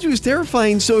told you it's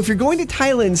terrifying. So if you're going to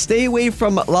Thailand, stay away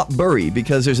from Lopburi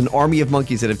because there's an army of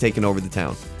monkeys that have taken over the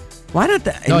town. Why not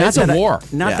that? No, it's a war.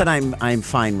 That I'm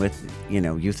fine with,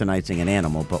 euthanizing an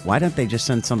animal, but why don't they just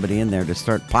send somebody in there to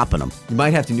start popping them? You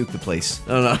might have to nuke the place. I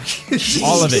don't know.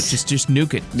 All of it. Just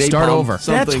nuke it. Napalm, start over.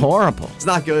 That's horrible. It's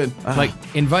not good. Like,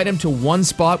 invite them to one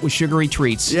spot with sugary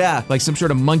treats. Yeah. Like some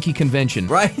sort of monkey convention.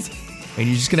 Right. And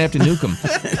you're just going to have to nuke them.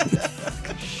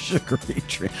 Sugary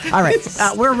treat. All right.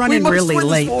 We're running really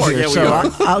late here,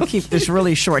 so I'll keep this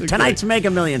really short. Okay. Tonight's Mega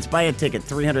Millions. Buy a ticket.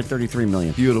 $333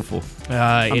 million. Beautiful.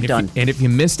 I'm done. And if you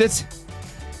missed it,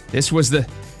 this was the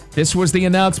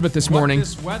announcement this morning. What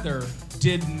this weather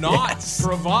did not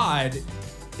provide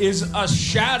is a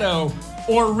shadow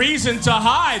or reason to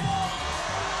hide.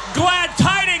 Glad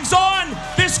tidings on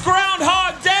this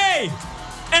Groundhog Day.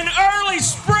 An early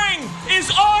spring is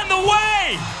on the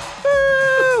way.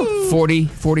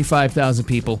 45,000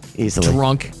 people easily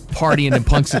drunk, partying in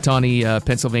Punxsutawney,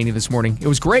 Pennsylvania this morning. It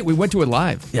was great. We went to it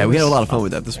live. Yeah, we had a lot of fun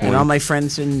with that this morning. And all my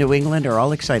friends in New England are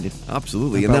all excited.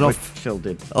 Absolutely. And then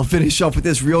I'll finish off with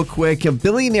this real quick. A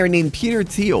billionaire named Peter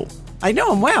Thiel. I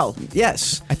know him well.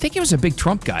 Yes. I think he was a big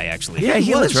Trump guy, actually. Yeah,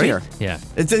 he lives here. Yeah.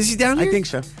 Is he down here? I think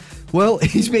so. Well,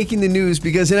 he's making the news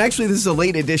because, and actually this is a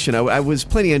late edition. I was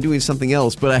planning on doing something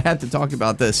else, but I had to talk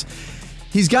about this.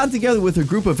 He's gotten together with a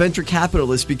group of venture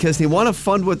capitalists because they want to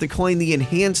fund what they're calling the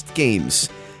Enhanced Games,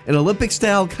 an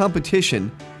Olympic-style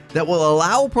competition that will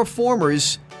allow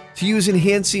performers to use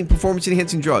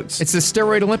performance-enhancing drugs. It's the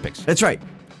steroid Olympics. That's right.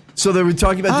 So they were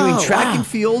talking about doing track and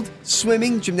field,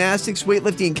 swimming, gymnastics,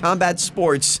 weightlifting, and combat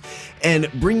sports, and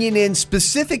bringing in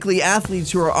specifically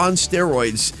athletes who are on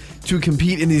steroids to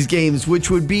compete in these games,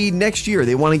 which would be next year.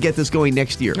 They want to get this going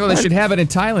next year. No, they should have it in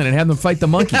Thailand and have them fight the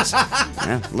monkeys.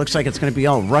 Looks like it's going to be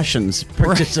all Russians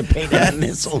participating in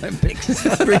this Olympics.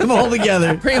 Bring them all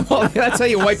together. That's how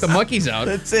you wipe the monkeys out.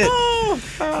 That's it.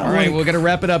 All right, we're going to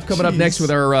wrap it up. Coming up next with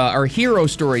our hero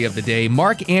story of the day.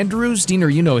 Mark Andrews. Diener,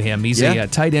 you know him. He's a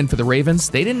tight end for the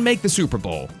Ravens. They didn't make the Super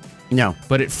Bowl. No.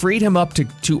 But it freed him up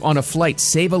to on a flight,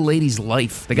 save a lady's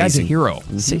life. The guy's a hero.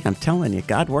 See, I'm telling you,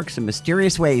 God works in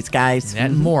mysterious ways, guys.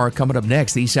 And more coming up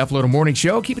next. The South Florida Morning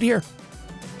Show. Keep it here.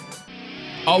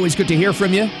 Always good to hear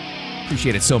from you.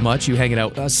 Appreciate it so much. You hanging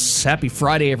out with us. Happy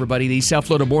Friday, everybody. The South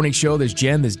Florida Morning Show. There's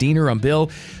Jen, there's Diener, I'm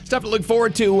Bill. Stuff to look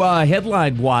forward to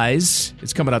headline-wise.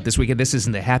 It's coming up this weekend. This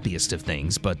isn't the happiest of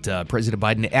things, but President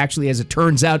Biden actually, as it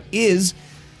turns out, is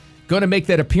going to make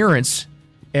that appearance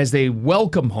as they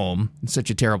welcome home, it's such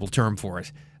a terrible term for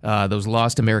it, those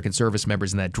lost American service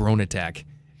members in that drone attack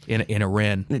in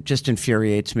Iran. It just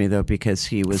infuriates me, though, because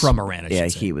he was... From Iran, I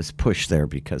should say. He was pushed there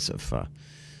because of...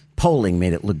 polling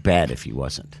made it look bad if he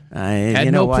wasn't.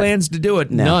 Had no plans to do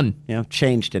it. No. None.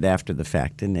 Changed it after the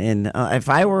fact. And if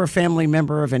I were a family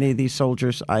member of any of these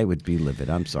soldiers, I would be livid.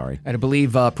 I'm sorry. And I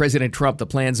believe President Trump, the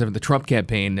plans of the Trump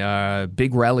campaign,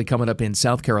 big rally coming up in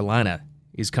South Carolina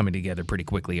is coming together pretty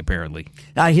quickly, apparently.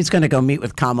 He's going to go meet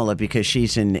with Kamala because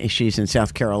she's in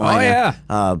South Carolina.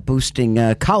 Oh, yeah.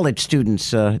 Boosting college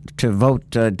students to vote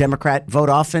Democrat, vote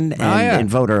often, and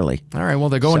vote early. All right. Well,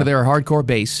 they're going to their hardcore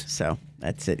base. So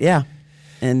that's it. Yeah.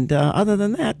 And other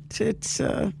than that, it's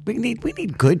we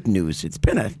need good news. It's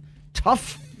been a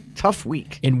tough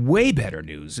week. In way better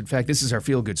news, in fact, this is our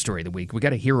feel-good story of the week. We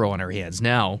got a hero on our hands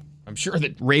now. I'm sure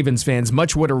that Ravens fans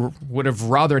much would have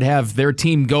rathered have their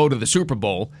team go to the Super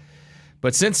Bowl.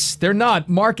 But since they're not,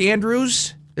 Mark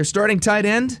Andrews, their starting tight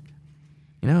end,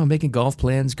 making golf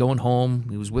plans, going home.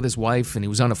 He was with his wife, and he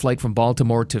was on a flight from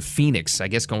Baltimore to Phoenix, I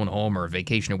guess going home or a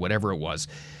vacation or whatever it was.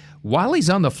 While he's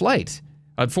on the flight,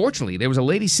 unfortunately, there was a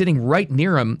lady sitting right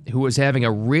near him who was having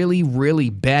a really, really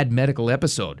bad medical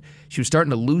episode. She was starting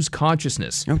to lose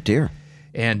consciousness. Oh, dear.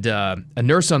 And a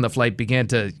nurse on the flight began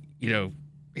to,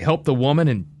 help the woman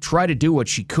and try to do what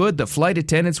she could. The flight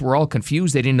attendants were all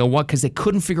confused. They didn't know what, because they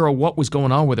couldn't figure out what was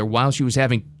going on with her while she was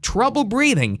having trouble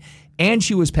breathing and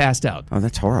she was passed out. Oh,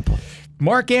 that's horrible.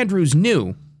 Mark Andrews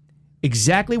knew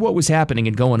exactly what was happening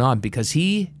and going on because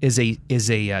he is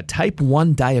a type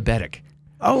 1 diabetic.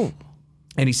 Oh.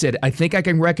 And he said, I think I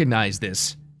can recognize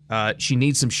this. She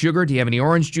needs some sugar. Do you have any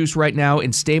orange juice right now?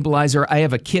 And stabilizer. I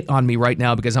have a kit on me right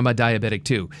now because I'm a diabetic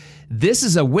too. This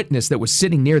is a witness that was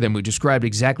sitting near them who described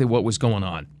exactly what was going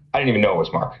on. I didn't even know it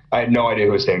was Mark. I had no idea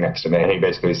who was sitting next to me. And he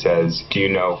basically says,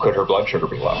 could her blood sugar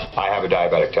be low? I have a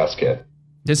diabetic test kit.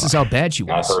 This is how bad she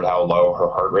was. I heard how low her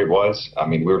heart rate was. I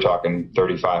mean, we were talking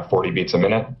 35, 40 beats a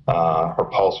minute. Her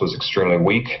pulse was extremely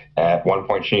weak. At one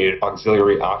point, she needed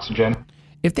auxiliary oxygen.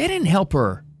 If they didn't help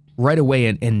her right away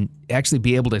and actually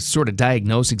be able to sort of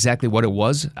diagnose exactly what it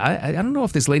was, I don't know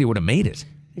if this lady would have made it.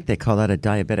 I think they call that a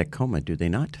diabetic coma, do they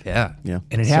not? Yeah. Yeah.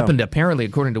 And it happened, apparently,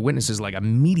 according to witnesses, like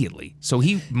immediately. So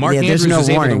Mark Andrews was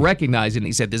able to recognize it, and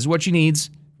he said, this is what she needs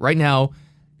right now.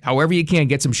 However you can,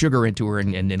 get some sugar into her,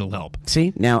 and it'll help.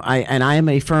 See, now, I am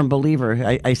a firm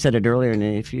believer. I said it earlier, and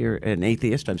if you're an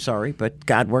atheist, I'm sorry, but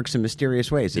God works in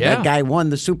mysterious ways. If that guy won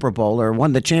the Super Bowl or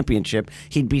won the championship,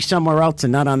 he'd be somewhere else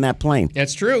and not on that plane.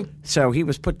 That's true. So he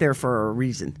was put there for a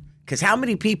reason. Because how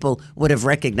many people would have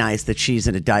recognized that she's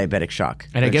in a diabetic shock?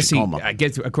 And I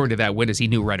guess according to that witness, he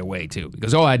knew right away, too. He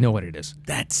goes, I know what it is.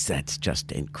 That's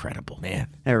just incredible. Man.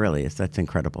 It really is. That's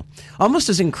incredible. Almost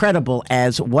as incredible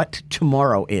as what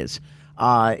tomorrow is.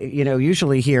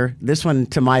 Usually here, this one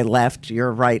to my left,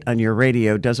 your right on your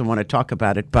radio doesn't want to talk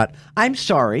about it, but I'm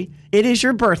sorry. It is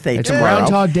your birthday tomorrow. It's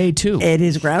Groundhog Day 2. It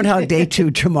is Groundhog Day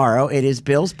 2 tomorrow. It is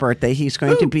Bill's birthday. He's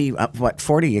going to be,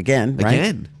 40 again, right?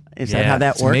 Again. Is that how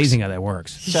that works? It's amazing how that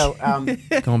works. So,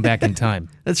 going back in time.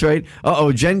 That's right.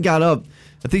 Jen got up.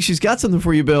 I think she's got something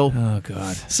for you, Bill. Oh,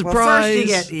 God. Surprise.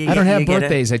 Well, first I don't have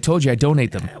birthdays. I told you I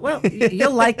donate them. Well,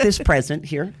 you'll like this present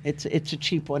here. It's a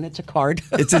cheap one. It's a card.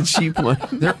 It's a cheap one.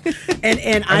 Are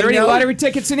there any lottery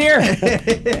tickets in here?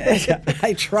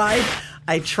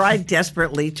 I tried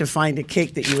desperately to find a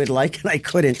cake that you would like, and I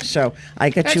couldn't. So I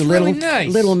got you really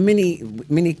nice. little mini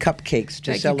cupcakes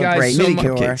to celebrate.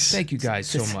 Thank you guys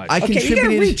so much. You got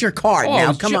to read your card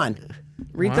now. Come on,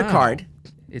 read the card.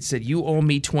 It said, you owe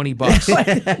me $20. What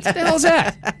the hell is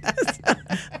that?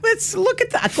 Let's look at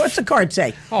that. What's the card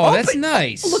say? Oh, that's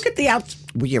nice. Look at the out.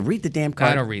 Will you read the damn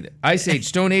card? I don't read it. Ice Age,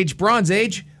 Stone Age, Bronze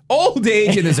Age, Old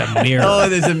Age, and there's a mirror.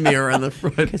 There's a mirror on the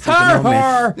front.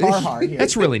 Har.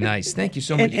 That's really nice. Thank you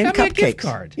so much. And cupcakes. A gift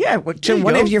card. Yeah,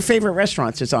 one of your favorite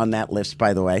restaurants is on that list,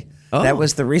 by the way. Oh. That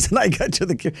was the reason I got to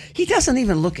the... He doesn't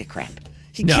even look at crap.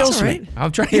 He kills me.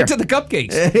 I'm trying to get to the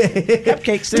cupcakes.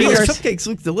 Cupcakes. Those cupcakes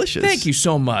look delicious. Thank you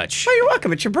so much. Oh, you're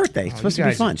welcome. It's your birthday. It's supposed to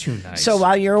be fun. Too nice. So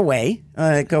while you're away,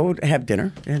 go have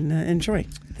dinner and enjoy.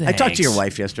 Thanks. I talked to your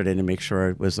wife yesterday to make sure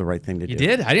it was the right thing to do. You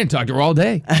did? I didn't talk to her all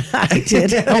day. I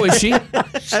did. Oh, is she?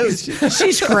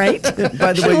 She's great.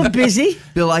 By the way, a little busy.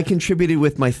 Bill, I contributed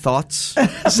with my thoughts.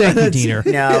 Thank you, Diener.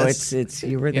 No, it's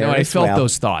you were there. I felt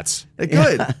those thoughts.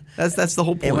 Good. That's the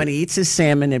whole point. And when he eats his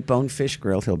salmon at Bonefish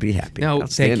Grill, he'll be happy. No,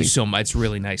 thank you so much. It's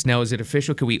really nice. Now, is it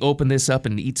official? Can we open this up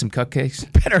and eat some cupcakes?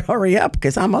 Better hurry up,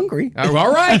 because I'm hungry. All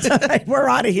right. We're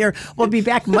out of here. We'll be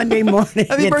back Monday morning.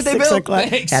 Happy birthday, Bill.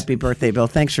 Thanks. Happy birthday, Bill.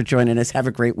 Thanks for joining us. Have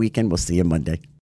a great weekend. We'll see you Monday.